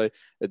well. So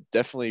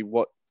definitely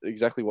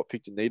exactly what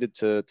Picton needed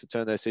to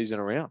turn their season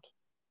around.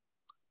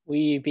 Will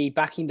you be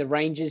backing the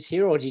Rangers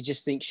here, or do you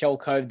just think Shell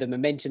Cove, the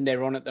momentum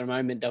they're on at the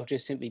moment, they'll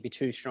just simply be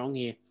too strong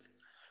here?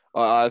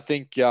 I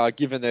think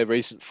given their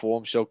recent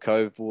form, Shell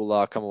Cove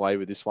will come away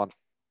with this one.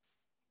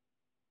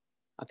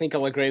 I think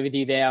I'll agree with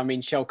you there. I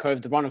mean, Shell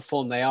Cove, the run of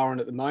form they are on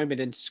at the moment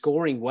and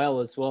scoring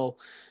well as well.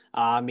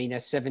 I mean, a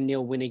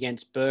 7-0 win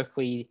against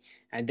Berkeley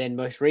and then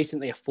most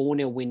recently a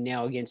 4-0 win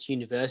now against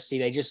University.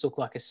 They just look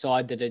like a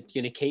side that are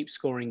going to keep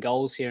scoring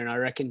goals here, and I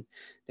reckon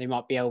they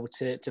might be able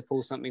to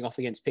pull something off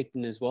against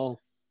Picton as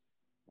well.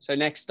 So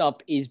next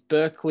up is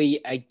Berkeley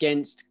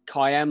against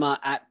Kiama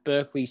at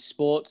Berkeley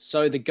Sports.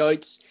 So the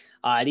Goats,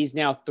 it is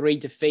now 3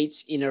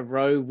 defeats in a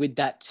row with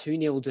that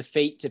 2-0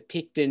 defeat to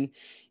Picton.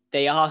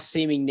 They are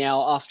seeming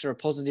now, after a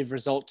positive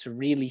result, to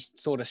really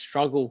sort of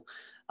struggle.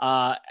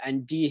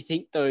 And do you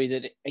think, though,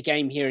 that a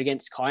game here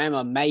against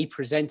Kiama may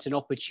present an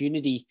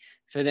opportunity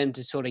for them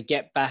to sort of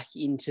get back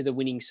into the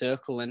winning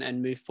circle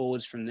and move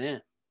forwards from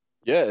there?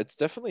 Yeah, it's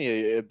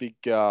definitely a big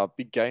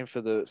game for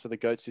the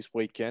Goats this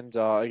weekend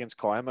against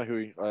Kiama,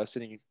 who are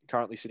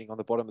currently sitting on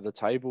the bottom of the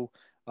table,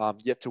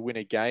 yet to win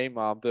a game.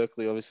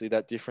 Berkeley, obviously,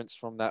 that difference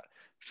from that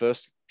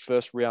first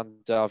round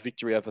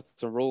victory over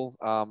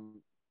Thurul.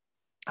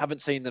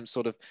 Haven't seen them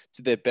sort of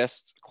to their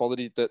best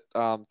quality that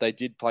they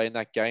did play in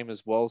that game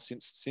as well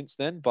since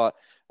then. But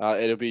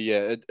it'll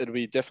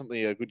be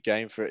definitely a good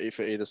game for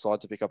either side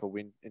to pick up a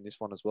win in this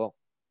one as well.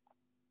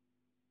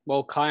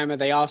 Well, Kiama,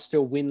 they are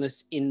still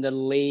winless in the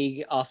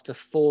league after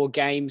 4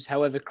 games.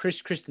 However,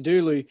 Chris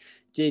Christodoulou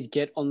did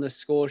get on the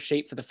score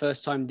sheet for the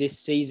first time this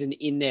season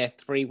in their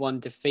 3-1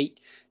 defeat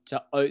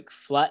to Oak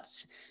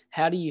Flats.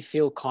 How do you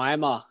feel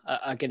Kiama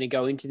are going to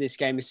go into this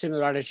game? A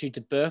similar attitude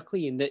to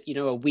Berkeley in that,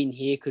 a win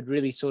here could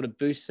really sort of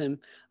boost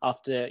them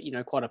after,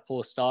 quite a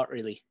poor start,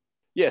 really.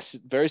 Yes,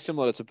 very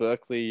similar to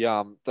Berkeley.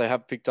 They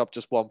have picked up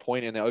just 1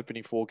 point in their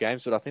opening 4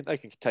 games, but I think they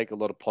can take a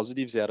lot of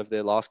positives out of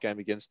their last game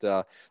against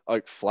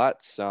Oak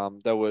Flats.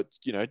 They were,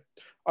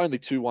 only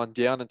 2-1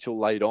 down until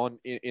late on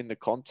in the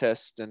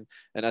contest. And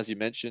as you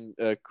mentioned,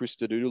 Chris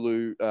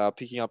Dudulu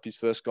picking up his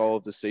first goal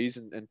of the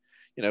season. And,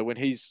 when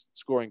he's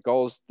scoring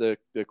goals, the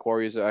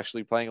Quarriers are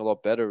actually playing a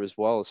lot better as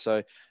well.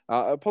 So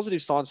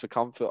positive signs for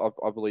comfort,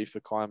 I believe, for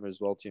Kiama as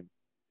well, Tim.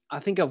 I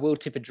think I will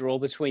tip a draw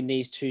between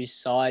these two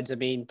sides. I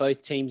mean,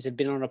 both teams have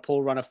been on a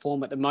poor run of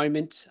form at the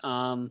moment.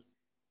 And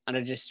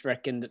I just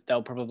reckon that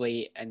they'll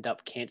probably end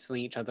up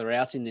cancelling each other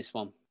out in this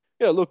one.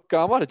 Yeah, look,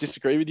 I might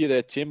disagree with you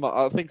there, Tim.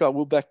 I think I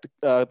will back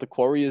the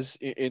Quarriers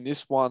in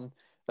this one.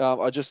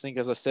 I just think,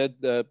 as I said,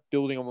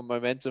 building on the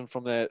momentum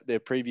from their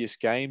previous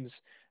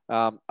games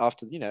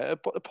after, a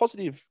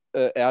positive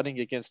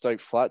outing against Oak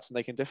Flats, and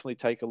they can definitely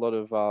take a lot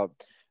of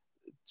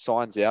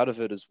signs out of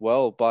it as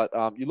well. But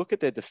you look at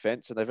their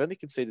defense, and they've only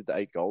conceded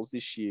 8 goals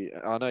this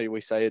year. I know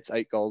we say it's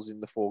 8 goals in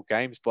the 4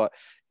 games, but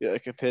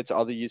compared to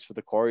other years for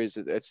the Quarriers,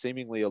 it's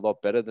seemingly a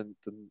lot better than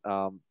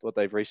what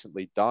they've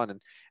recently done.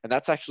 And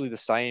that's actually the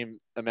same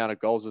amount of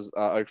goals as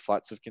Oak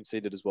Flats have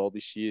conceded as well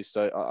this year.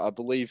 So I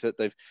believe that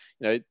they've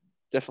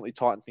definitely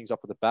tightened things up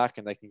at the back,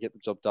 and they can get the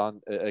job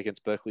done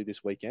against Berkeley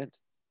this weekend.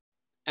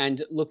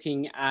 And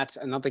looking at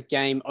another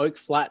game, Oak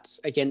Flats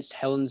against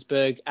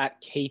Helensburgh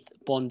at Keith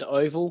Bond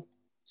Oval.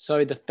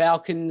 So the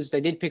Falcons, they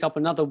did pick up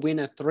another win,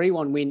 a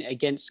 3-1 win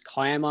against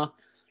Kiama.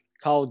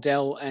 Carl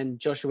Dell and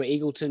Joshua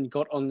Eagleton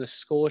got on the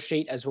score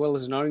sheet as well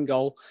as an own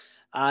goal.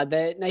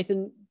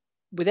 Nathan,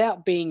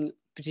 without being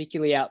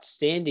particularly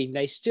outstanding,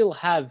 they still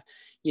have,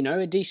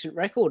 a decent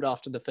record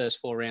after the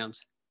first 4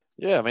 rounds.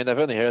 Yeah, I mean, they've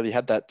only really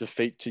had that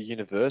defeat to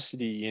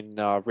University in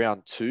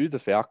round 2, the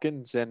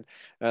Falcons, and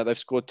they've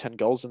scored 10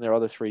 goals in their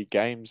other 3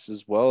 games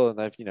as well. And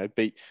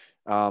they've,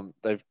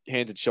 they've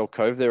handed Shell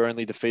Cove their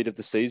only defeat of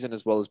the season,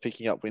 as well as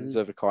picking up wins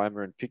over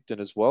Kiama and Picton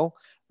as well.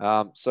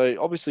 So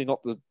obviously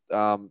not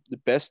the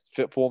best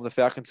form the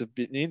Falcons have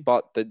been in,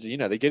 but they're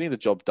getting the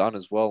job done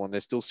as well. And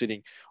they're still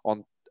sitting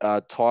on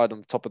tied on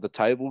the top of the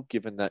table,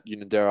 given that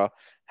Unanderra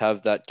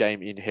have that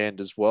game in hand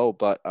as well.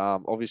 But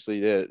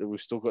obviously, we've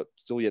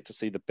still yet to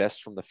see the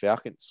best from the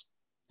Falcons.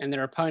 And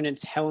their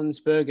opponents,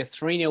 Helensburgh, a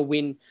 3-0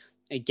 win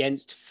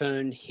against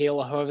Fern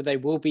Hill. However, they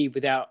will be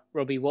without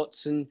Robbie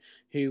Watson,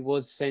 who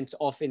was sent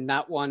off in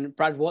that one.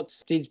 Brad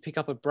Watts did pick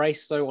up a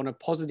brace, though, on a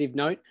positive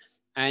note,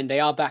 and they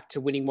are back to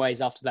winning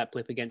ways after that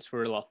blip against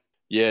Warilla.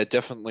 Yeah,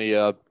 definitely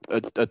a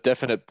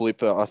definite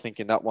blip. I think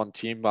in that one,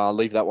 Tim,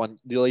 leave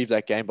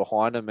that game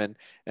behind them, and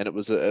it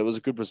was a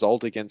good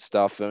result against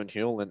Fern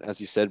Hill. And as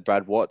you said,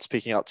 Brad Watts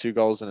picking up 2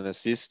 goals and an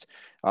assist,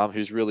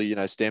 who's really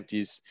stamped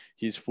his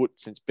foot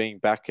since being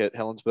back at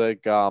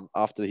Helensburgh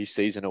after his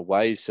season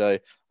away. So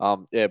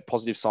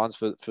positive signs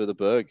for the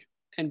Berg.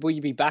 And will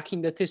you be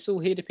backing the Thistle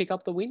here to pick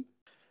up the win?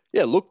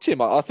 Yeah, look,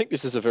 Tim, I think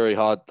this is a very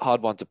hard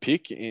one to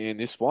pick in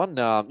this one.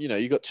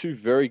 You got two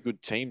very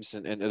good teams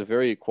and a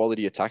very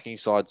quality attacking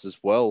sides as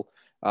well.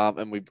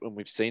 And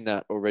we've seen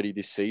that already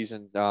this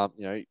season.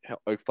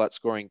 Oak Flat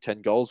scoring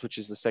 10 goals, which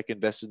is the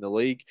second best in the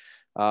league.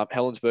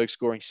 Helensburgh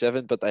scoring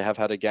 7, but they have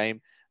had a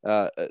game.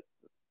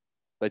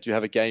 They do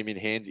have a game in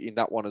hand in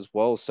that one as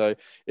well. So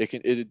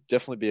it'd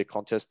definitely be a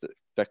contest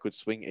that could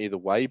swing either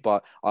way.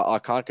 But I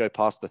can't go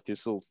past the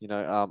Thistle.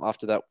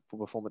 After that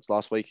performance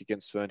last week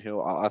against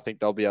Fernhill, I think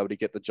they'll be able to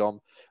get the job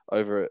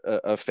over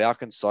a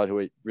Falcons side who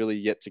are really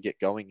yet to get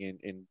going in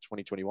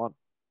 2021.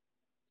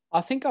 I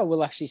think I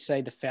will actually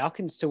say the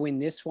Falcons to win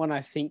this one.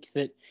 I think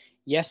that,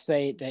 yes,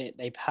 they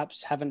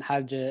perhaps haven't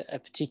had a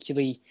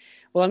particularly,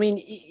 well, I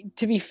mean,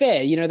 to be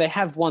fair, they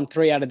have won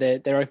 3 out of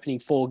their opening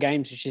 4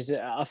 games, which is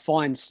a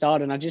fine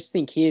start. And I just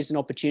think here's an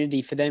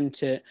opportunity for them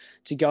to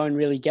go and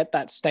really get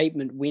that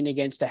statement win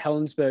against a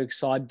Helensburgh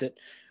side that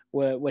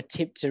were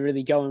tipped to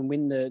really go and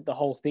win the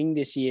whole thing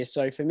this year.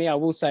 So for me, I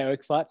will say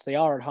Oak Flats, they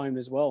are at home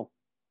as well.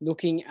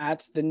 Looking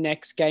at the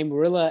next game,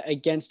 Warilla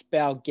against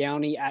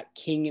Balgownie at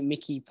King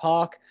Mickey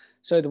Park.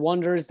 So the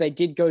Wanderers, they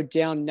did go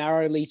down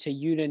narrowly to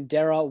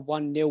Unanderra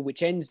 1-0,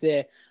 which ends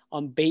their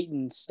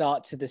unbeaten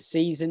start to the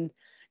season.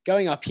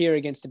 Going up here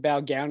against the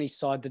Balgownie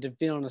side that have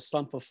been on a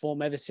slump of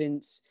form ever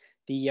since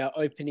the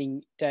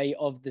opening day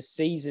of the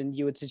season,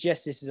 you would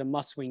suggest this is a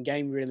must-win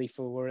game really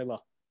for Warilla.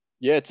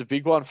 Yeah, it's a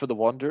big one for the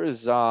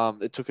Wanderers.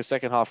 It took a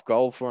second half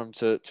goal for them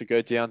to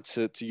go down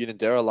to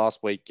Unanderra last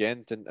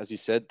weekend. And as you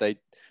said, they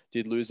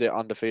did lose their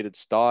undefeated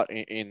start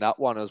in that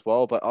one as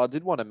well. But I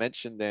did want to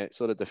mention their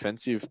sort of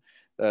defensive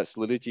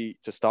solidity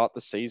to start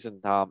the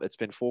season. It's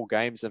been 4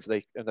 games and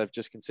they've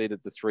just conceded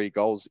the 3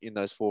 goals in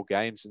those 4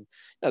 games. And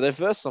they've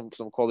versed some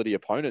quality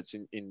opponents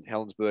in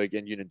Helensburgh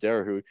and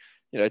Unanderra who,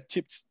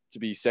 tipped to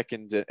be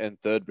second and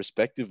third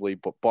respectively,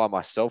 but by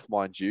myself,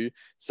 mind you.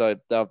 So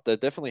they've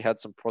definitely had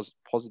some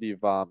positive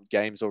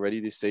games already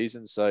this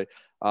season. So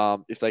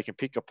if they can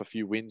pick up a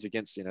few wins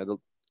against,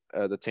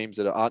 the teams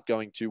that aren't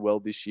going too well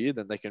this year,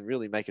 then they can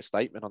really make a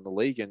statement on the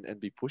league and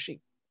be pushing.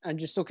 And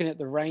just looking at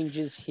the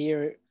Rangers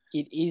here,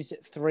 it is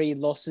 3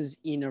 losses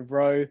in a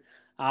row,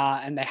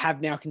 and they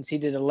have now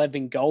conceded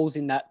 11 goals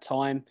in that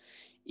time.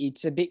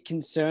 It's a bit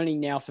concerning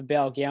now for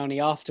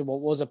Balgownie after what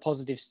was a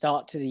positive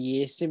start to the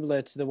year,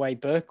 similar to the way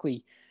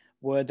Berkeley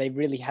were. They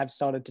really have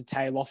started to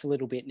tail off a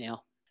little bit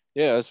now.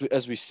 Yeah,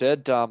 as we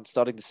said,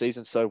 starting the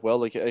season so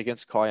well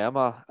against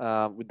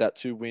Kiama with that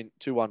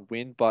 2-1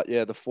 win. But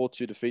yeah, the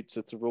 4-2 defeat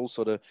to Thirroul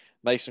sort of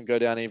makes them go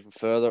down even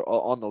further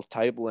on the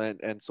table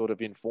and sort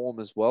of in form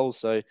as well.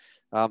 So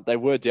they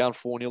were down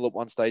 4-0 at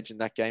one stage in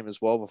that game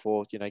as well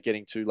before,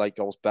 getting 2 late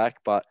goals back.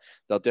 But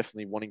they're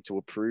definitely wanting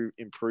to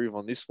improve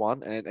on this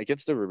one. And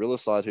against the Warilla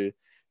side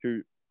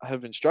who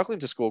have been struggling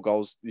to score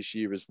goals this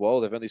year as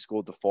well. They've only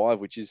scored the 5,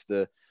 which is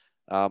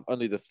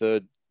only the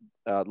third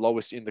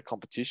lowest in the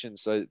competition.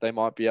 So they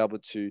might be able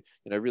to,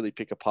 really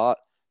pick apart,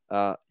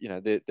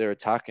 their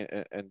attack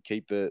and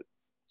keep it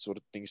sort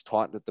of things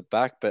tightened at the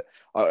back. But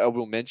I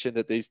will mention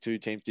that these 2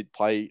 teams did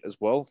play as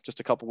well just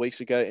a couple of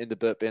weeks ago in the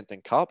Bert Benton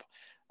Cup.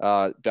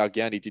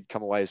 Balgownie did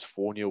come away as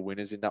 4-0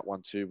 winners in that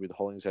one too, with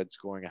Hollingshead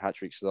scoring a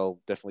hat-trick. So they'll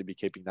definitely be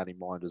keeping that in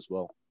mind as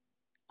well.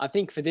 I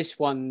think for this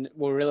one,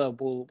 Warilla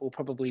will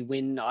probably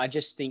win. I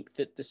just think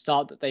that the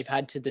start that they've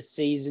had to the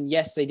season,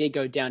 yes, they did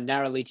go down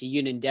narrowly to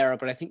Unanderra,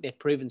 but I think they've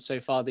proven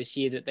so far this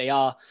year that they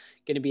are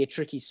going to be a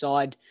tricky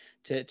side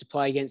to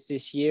play against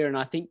this year. And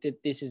I think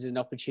that this is an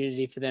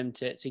opportunity for them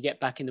to get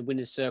back in the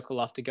winner's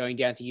circle after going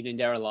down to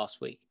Unanderra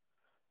last week.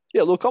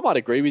 Yeah, look, I might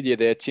agree with you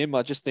there, Tim.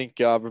 I just think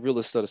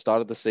Warilla sort of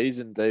started the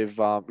season. They've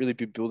really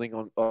been building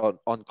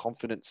on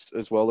confidence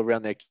as well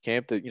around their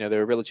camp. That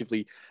they're a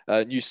relatively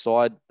new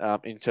side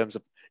in terms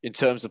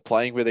of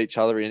playing with each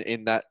other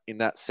in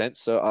that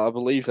sense. So I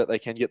believe that they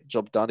can get the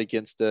job done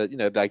against the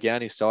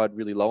Balgownie side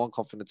really low on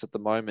confidence at the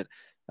moment.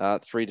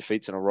 3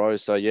 defeats in a row.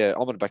 So yeah,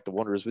 I'm going to back the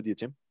Wanderers with you,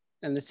 Tim.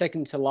 And the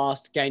second to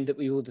last game that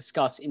we will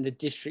discuss in the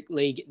District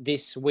League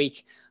this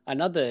week,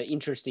 another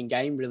interesting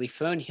game, really.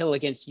 Fernhill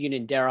against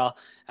Unanderra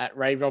at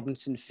Ray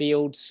Robinson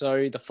Field.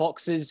 So the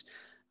Foxes,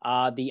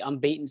 the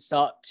unbeaten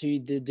start to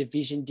the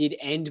division did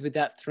end with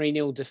that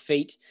 3-0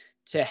 defeat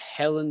to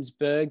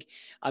Helensburgh.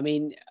 I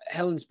mean,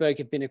 Helensburgh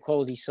have been a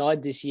quality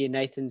side this year,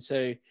 Nathan.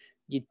 So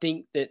you'd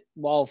think that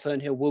while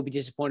Fernhill will be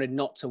disappointed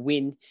not to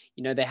win,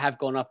 they have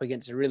gone up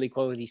against a really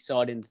quality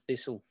side in the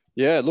Thistle.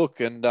 Yeah,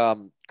 look, and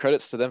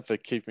credits to them for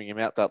keeping him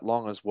out that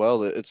long as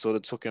well. It sort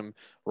of took him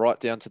right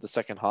down to the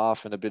second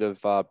half and a bit of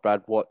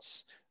Brad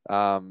Watts'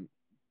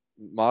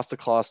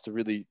 masterclass to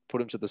really put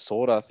him to the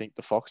sword, I think,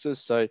 the Foxes.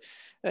 So,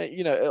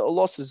 a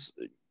loss is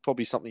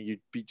probably something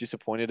you'd be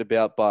disappointed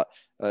about, but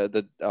I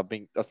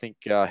think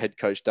head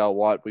coach Dale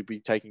White would be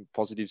taking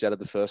positives out of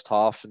the first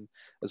half, and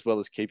as well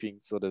as keeping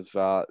sort of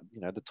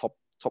the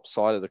top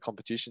side of the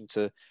competition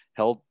to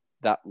held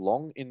that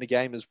long in the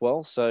game as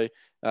well. So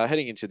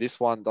heading into this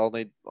one, they'll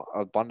need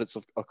abundance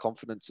of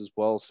confidence as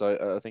well.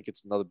 So I think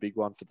it's another big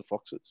one for the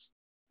Foxes.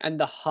 And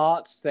the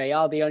Hearts, they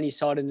are the only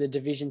side in the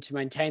division to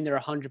maintain their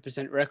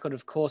 100% record,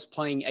 of course,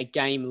 playing a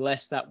game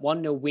less. That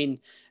 1-0 win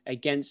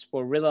against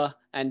Warilla.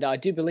 And I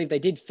do believe they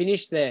did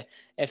finish their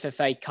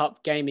FFA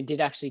Cup game and did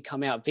actually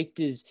come out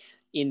victors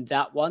in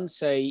that one.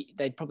 So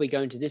they'd probably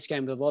go into this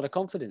game with a lot of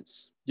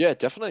confidence. Yeah,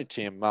 definitely,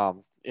 Tim.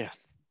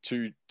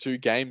 Two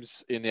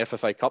games in the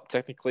FFA Cup,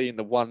 technically in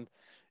the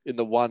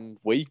one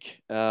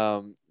week,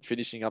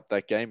 finishing up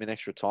that game in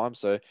extra time.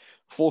 So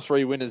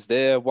 4-3 winners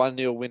there,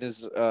 1-0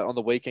 winners on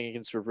the weekend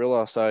against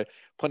Warilla. So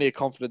plenty of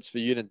confidence for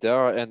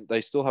Unanderra, and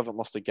they still haven't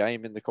lost a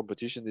game in the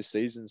competition this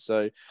season.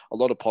 So a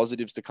lot of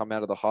positives to come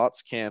out of the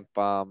Hearts camp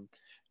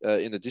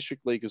in the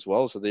District League as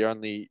well. So the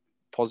only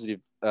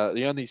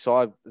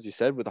side, as you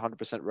said, with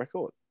 100%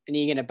 record. And are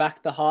you going to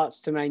back the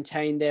Hearts to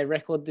maintain their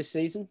record this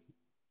season?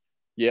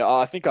 Yeah,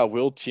 I think I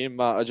will, Tim.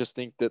 I just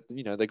think that,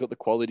 they got the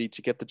quality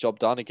to get the job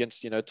done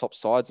against, top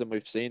sides, and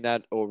we've seen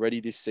that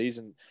already this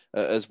season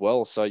as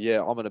well. So, yeah,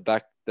 I'm going to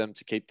back them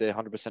to keep their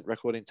 100%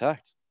 record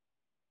intact.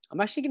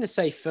 I'm actually going to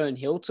say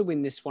Fernhill to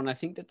win this one. I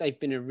think that they've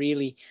been a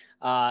really,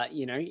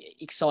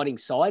 exciting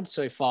side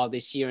so far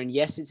this year. And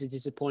yes, it's a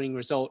disappointing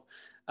result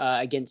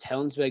against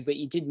Helensburgh, but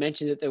you did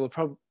mention that there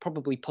were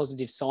probably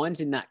positive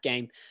signs in that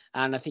game.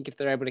 And I think if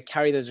they're able to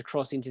carry those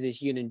across into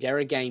this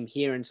Unanderra game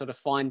here and sort of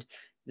find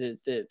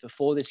the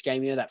before this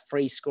game, that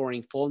free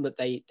scoring form that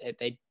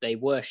they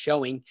were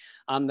showing,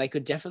 they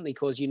could definitely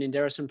cause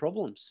Unanderra some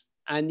problems.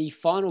 And the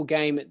final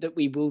game that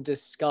we will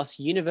discuss,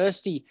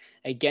 University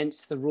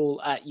against the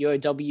Rule at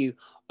UOW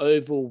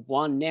Oval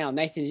 1. Now,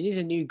 Nathan, it is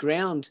a new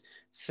ground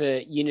for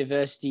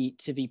University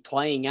to be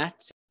playing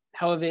at.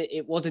 However,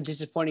 it was a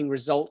disappointing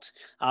result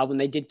when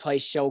they did play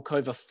Shell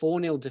Cove, a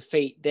 4-0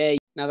 defeat there.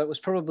 Now, that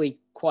was probably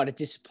quite a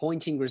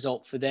disappointing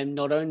result for them,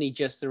 not only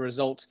just the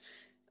result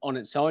on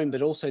its own,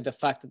 but also the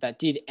fact that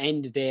did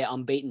end their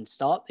unbeaten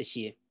start this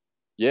year.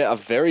 Yeah, a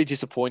very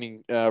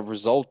disappointing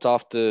result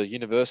after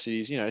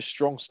University's,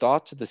 strong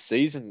start to the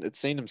season. It's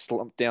seen them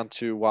slump down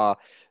to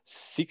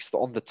sixth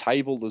on the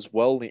table as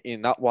well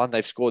in that one.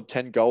 They've scored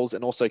 10 goals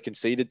and also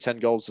conceded 10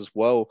 goals as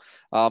well.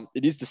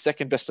 It is the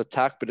second best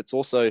attack, but it's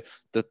also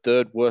the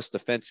third worst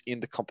defense in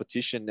the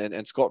competition.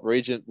 And Scott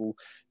Regent will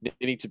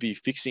need to be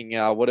fixing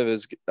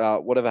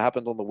whatever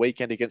happened on the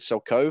weekend against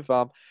Shell Cove.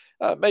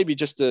 Maybe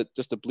just a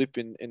blip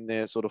in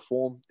their sort of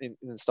form in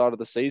the start of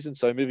the season.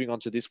 So moving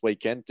on to this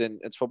weekend, and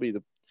it's probably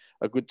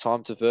a good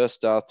time to verse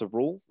the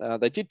Rule.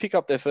 They did pick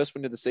up their first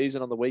win of the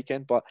season on the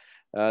weekend, but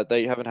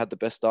they haven't had the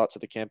best start to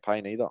the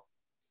campaign either.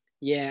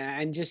 Yeah,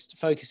 and just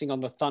focusing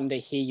on the Thunder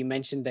here, you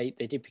mentioned they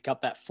did pick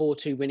up that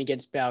 4-2 win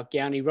against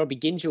Balgownie. Robbie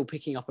Gingell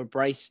picking up a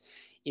brace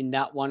in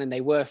that one, and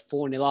they were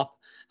 4-0 up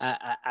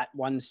at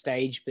one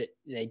stage, but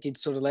they did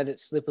sort of let it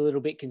slip a little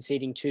bit,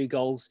 conceding 2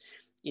 goals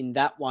in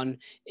that one.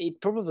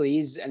 It probably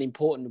is an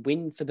important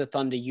win for the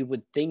Thunder, you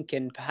would think,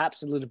 and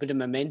perhaps a little bit of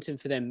momentum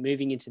for them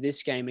moving into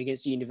this game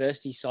against the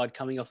University side,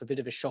 coming off a bit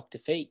of a shock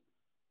defeat.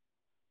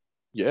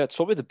 Yeah, it's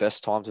probably the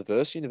best time to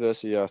verse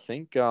University, I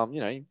think,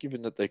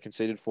 given that they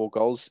conceded 4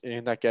 goals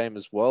in that game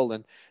as well,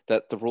 and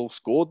that the Rule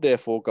scored their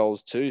 4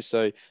 goals too.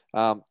 So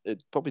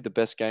it's probably the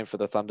best game for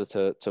the Thunder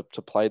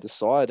to play the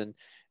side.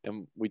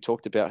 And we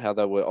talked about how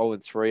they were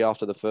 0-3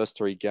 after the first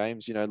 3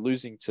 games,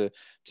 losing to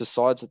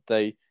sides that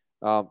they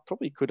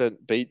probably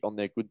couldn't beat on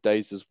their good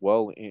days as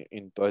well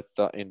in both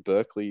in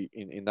Berkeley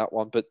in that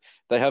one, but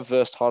they have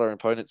versed harder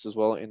opponents as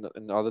well in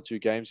the other 2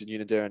 games in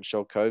Unanderra and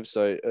Shell Cove.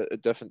 So a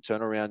definite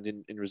turnaround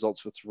in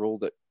results for Rule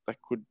that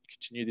could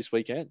continue this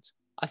weekend.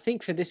 I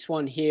think for this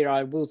one here,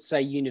 I will say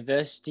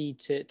University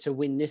to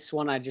win this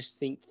one. I just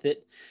think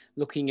that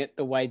looking at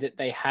the way that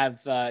they have,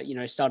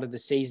 started the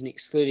season,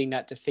 excluding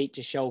that defeat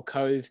to Shell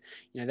Cove,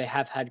 they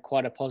have had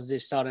quite a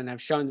positive start and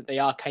have shown that they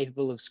are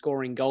capable of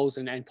scoring goals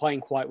and playing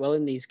quite well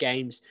in these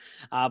games.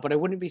 But I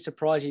wouldn't be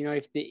surprised,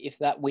 if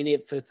that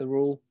win for the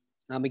Rule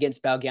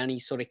against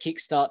Balgownie sort of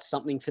kickstarts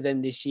something for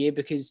them this year,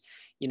 because,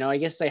 I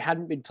guess they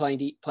hadn't been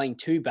playing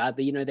too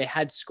badly. They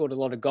had scored a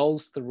lot of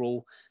goals, the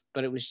Rule,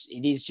 but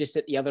it is just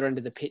at the other end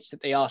of the pitch that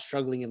they are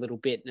struggling a little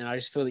bit. And I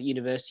just feel that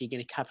University are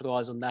going to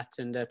capitalise on that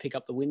and pick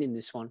up the win in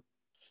this one.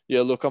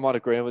 Yeah, look, I might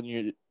agree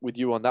with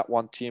you on that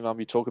one, Tim.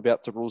 You talk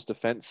about the Rule's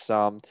defence.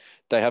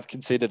 They have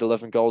conceded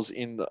 11 goals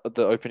in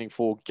the opening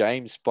 4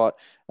 games, but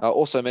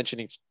also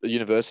mentioning the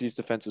University's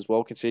defence as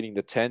well, conceding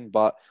the 10.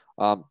 But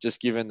just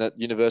given that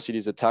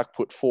University's attack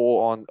put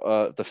 4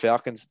 on the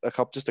Falcons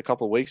just a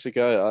couple of weeks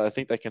ago, I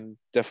think they can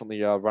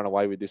definitely run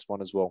away with this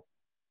one as well.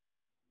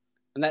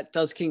 And that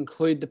does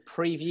conclude the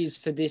previews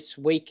for this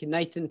week.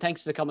 Nathan,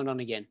 thanks for coming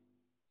on again.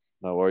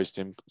 No worries,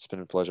 Tim. It's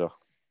been a pleasure.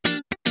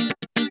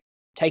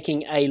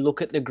 Taking a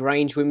look at the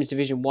Grange Women's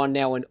Division 1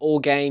 now, and all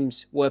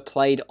games were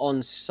played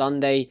on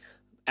Sunday.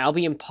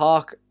 Albion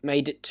Park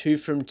made it 2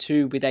 from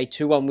 2 with a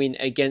 2-1 win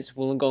against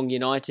Wollongong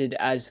United,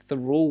 as the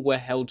Rule were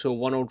held to a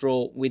 1-1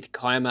 draw with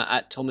Kiama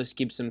at Thomas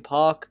Gibson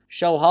Park.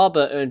 Shell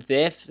Harbour earned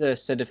their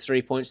first set of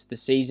 3 points of the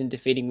season,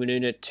 defeating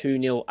Woonona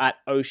 2-0 at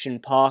Ocean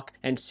Park,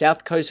 and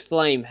South Coast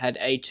Flame had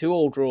a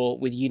 2-2 draw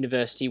with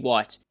University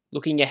White.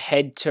 Looking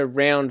ahead to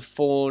round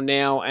 4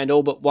 now, and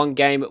all but one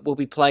game will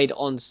be played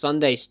on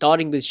Sunday,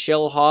 starting with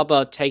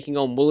Shellharbour taking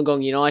on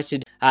Wollongong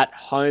United at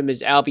home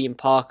as Albion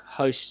Park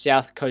hosts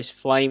South Coast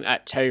Flame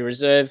at Terry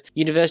Reserve.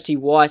 University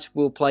White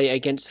will play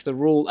against the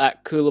Rule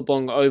at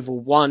Coolabong Oval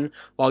 1,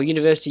 while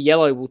University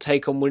Yellow will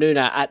take on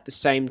Woonona at the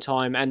same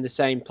time and the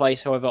same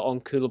place, however,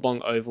 on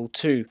Coolabong Oval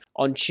 2.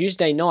 On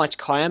Tuesday night,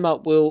 Kiama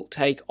will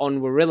take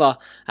on Warilla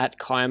at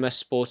Kiama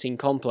Sporting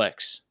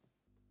Complex.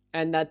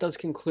 And that does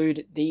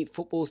conclude the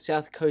Football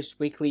South Coast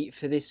Weekly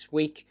for this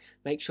week.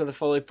 Make sure to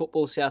follow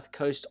Football South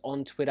Coast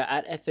on Twitter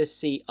at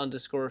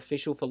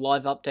FSC_official for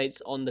live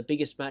updates on the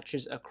biggest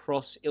matches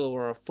across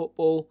Illawarra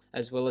football,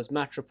 as well as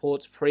match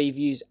reports,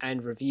 previews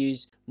and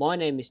reviews. My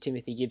name is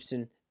Timothy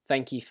Gibson.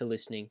 Thank you for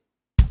listening.